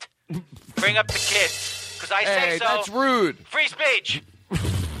that's it. Bring up the kids, because I say so. That's rude. Free speech.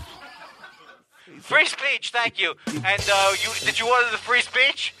 Free speech, thank you. And did you order the free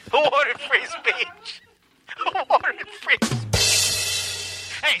speech? Who ordered free speech? Who ordered free speech?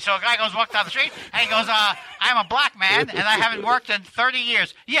 Hey, so a guy walks down the street, and he goes, I'm a black man, and I haven't worked in 30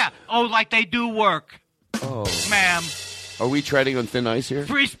 years. Yeah, like they do work. Oh. Ma'am. Are we treading on thin ice here?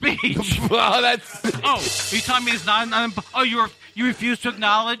 Free speech. Well, that's... Oh, are you telling me there's not you refuse to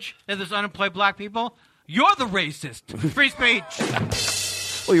acknowledge that there's unemployed black people? You're the racist. Free speech.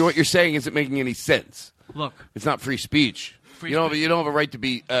 Well, what you're saying isn't making any sense. Look. It's not free speech. You don't have a right to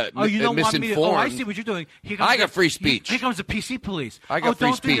be you don't misinformed. Want me to, I see what you're doing. I got free speech. Here comes the PC police. I got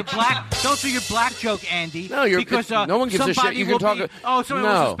free speech. Don't do your black joke, Andy. No, because no one gives a shit. You can talk. Someone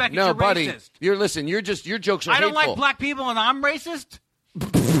will suspect you're buddy. Racist. Your jokes are I don't hateful. like black people, and I'm racist.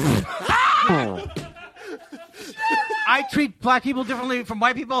 I treat black people differently from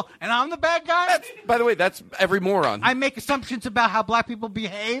white people, and I'm the bad guy? By the way, that's every moron. I make assumptions about how black people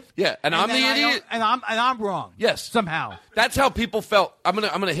behave. Yeah, and I'm the idiot. And I'm wrong. Yes. Somehow. That's how people felt. I'll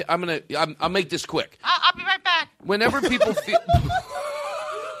make this quick. I'll be right back. Whenever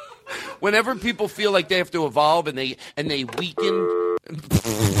people feel like they have to evolve and they weaken.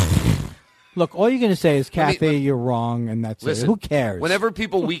 Look, all you're going to say is, Kathy, you're wrong, and that's it. Who cares? Whenever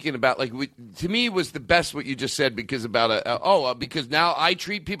people weaken about, to me, was the best what you just said because because now I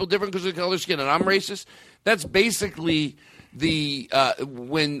treat people different because of the color of skin and I'm racist. That's basically the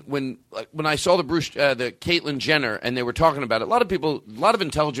when I saw the Caitlyn Jenner and they were talking about it. A lot of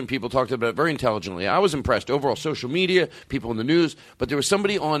intelligent people talked about it very intelligently. I was impressed. Overall, social media, people in the news, but there was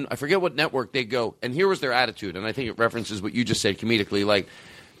somebody on, I forget what network they go, and here was their attitude, and I think it references what you just said comedically,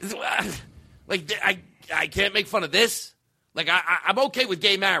 I can't make fun of this. I'm okay with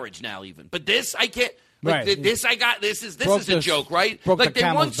gay marriage now, even, but this I can't. This is a joke, right?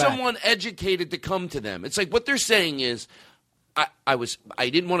 They want someone educated to come to them. It's like what they're saying is, I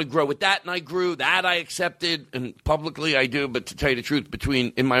didn't want to grow with that, and I grew. That I accepted, and publicly I do. But to tell you the truth,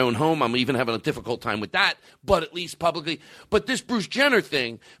 in my own home, I'm even having a difficult time with that. But at least publicly. But this Bruce Jenner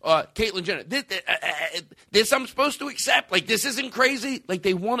thing, Caitlyn Jenner, this I'm supposed to accept. This isn't crazy.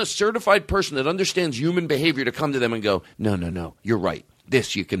 They want a certified person that understands human behavior to come to them and go, no, you're right.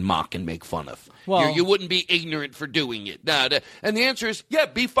 This you can mock and make fun of. Well, you wouldn't be ignorant for doing it. And the answer is, yeah,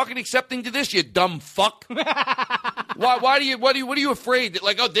 be fucking accepting to this, you dumb fuck. What are you afraid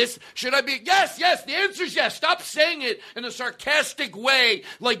that this should I be? Yes. The answer is yes. Stop saying it in a sarcastic way,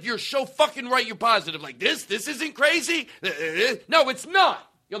 like you're so fucking right. You're positive. This isn't crazy. No, it's not.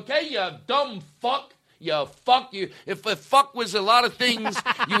 Okay, you dumb fuck. You fuck you. If fuck was a lot of things,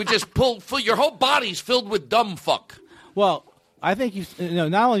 you would just your whole body's filled with dumb fuck. Well. I think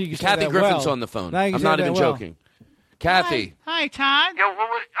not only you say Kathy that Griffin's well, on the phone. I'm not even joking. Kathy. Hi, Todd. Yeah,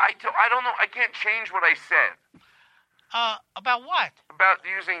 I don't know. I can't change what I said. About what? About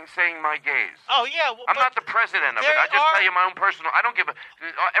saying my gays. Oh, yeah. I'm not the president of it. I just tell you my own personal. I don't give a.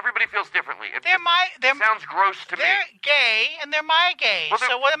 Everybody feels differently. It sounds gross to me. They're gay, and they're my gays.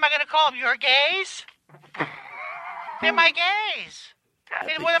 So what am I going to call them? Your gays? They're my gays.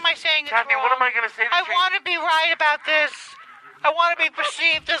 Kathy, what am I saying? Kathy, what am I going to say? I want to be right about this. I want to be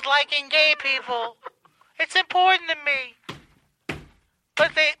perceived as liking gay people. It's important to me.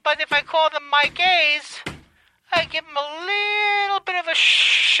 But if I call them my gays, I give them a little bit of a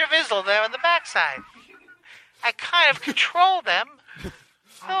shavizzle there on the backside. I kind of control them.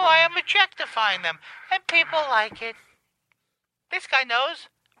 No, I am objectifying them, and people like it. This guy knows.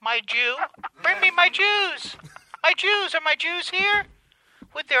 my Jew. Bring me my Jews. My Jews. Are my Jews here?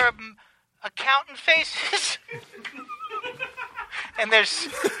 With their accountant faces? And there's...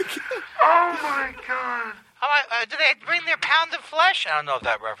 Oh, my God. Do they bring their pound of flesh? I don't know if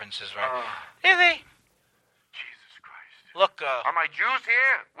that reference is right. Do they? Jesus Christ. Look, Are my Jews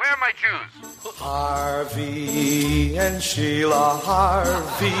here? Where are my Jews? Harvey and Sheila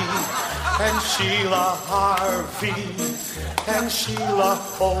Harvey and Sheila Harvey and Sheila,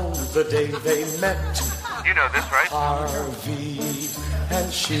 oh, the day they met. You know this, right? Harvey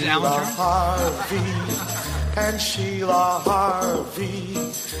and Sheila Harvey and Sheila Harvey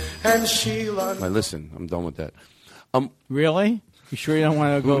and Sheila. Right, listen, I'm done with that. Really? You sure you don't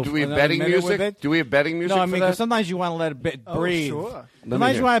want to go? Do we have another betting minute with music? it? Do we have betting music? No, I mean, for 'cause that? sometimes you want to let a bit breathe. Sure.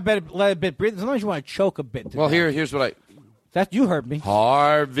 Sometimes you want to let a bit breathe. Sometimes you want to choke a bit. Well, here's what I. That you heard me.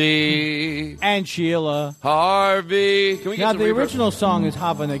 Harvey and Sheila. Harvey. Can we get now the the reverb? original song is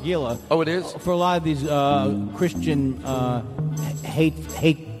Hava Nagila. Oh, it is? For a lot of these Christian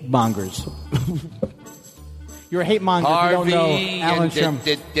hate mongers. You're a hate monger if you don't know Alan Sherman.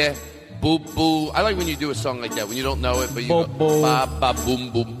 Boo boo. I like when you do a song like that when you don't know it, but you go Boo. ba ba boom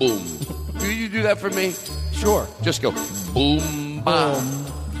boom boom. Do you do that for me? Sure. Just go boom ba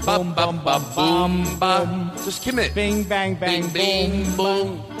ba ba ba boom ba. Just commit. Bing bang bang bing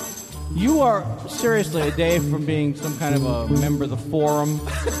boom. You are seriously a day from being some kind of a member of the Forum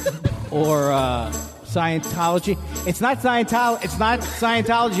or Scientology. It's not Scientology. It's not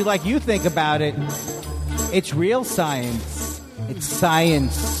Scientology like you think about it. It's real science. It's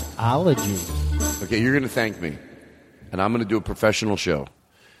scienceology. Okay, you're going to thank me, and I'm going to do a professional show.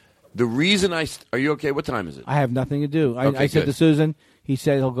 The reason are you okay? What time is it? I have nothing to do. Okay, I said good. to Susan, he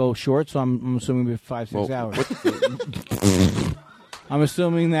said he'll go short, so I'm assuming it'll be 5-6 hours. I'm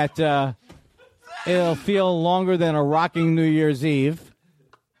assuming that it'll feel longer than a rocking New Year's Eve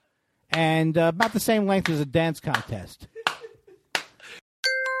and about the same length as a dance contest.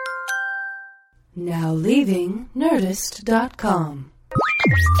 Now leaving Nerdist.com.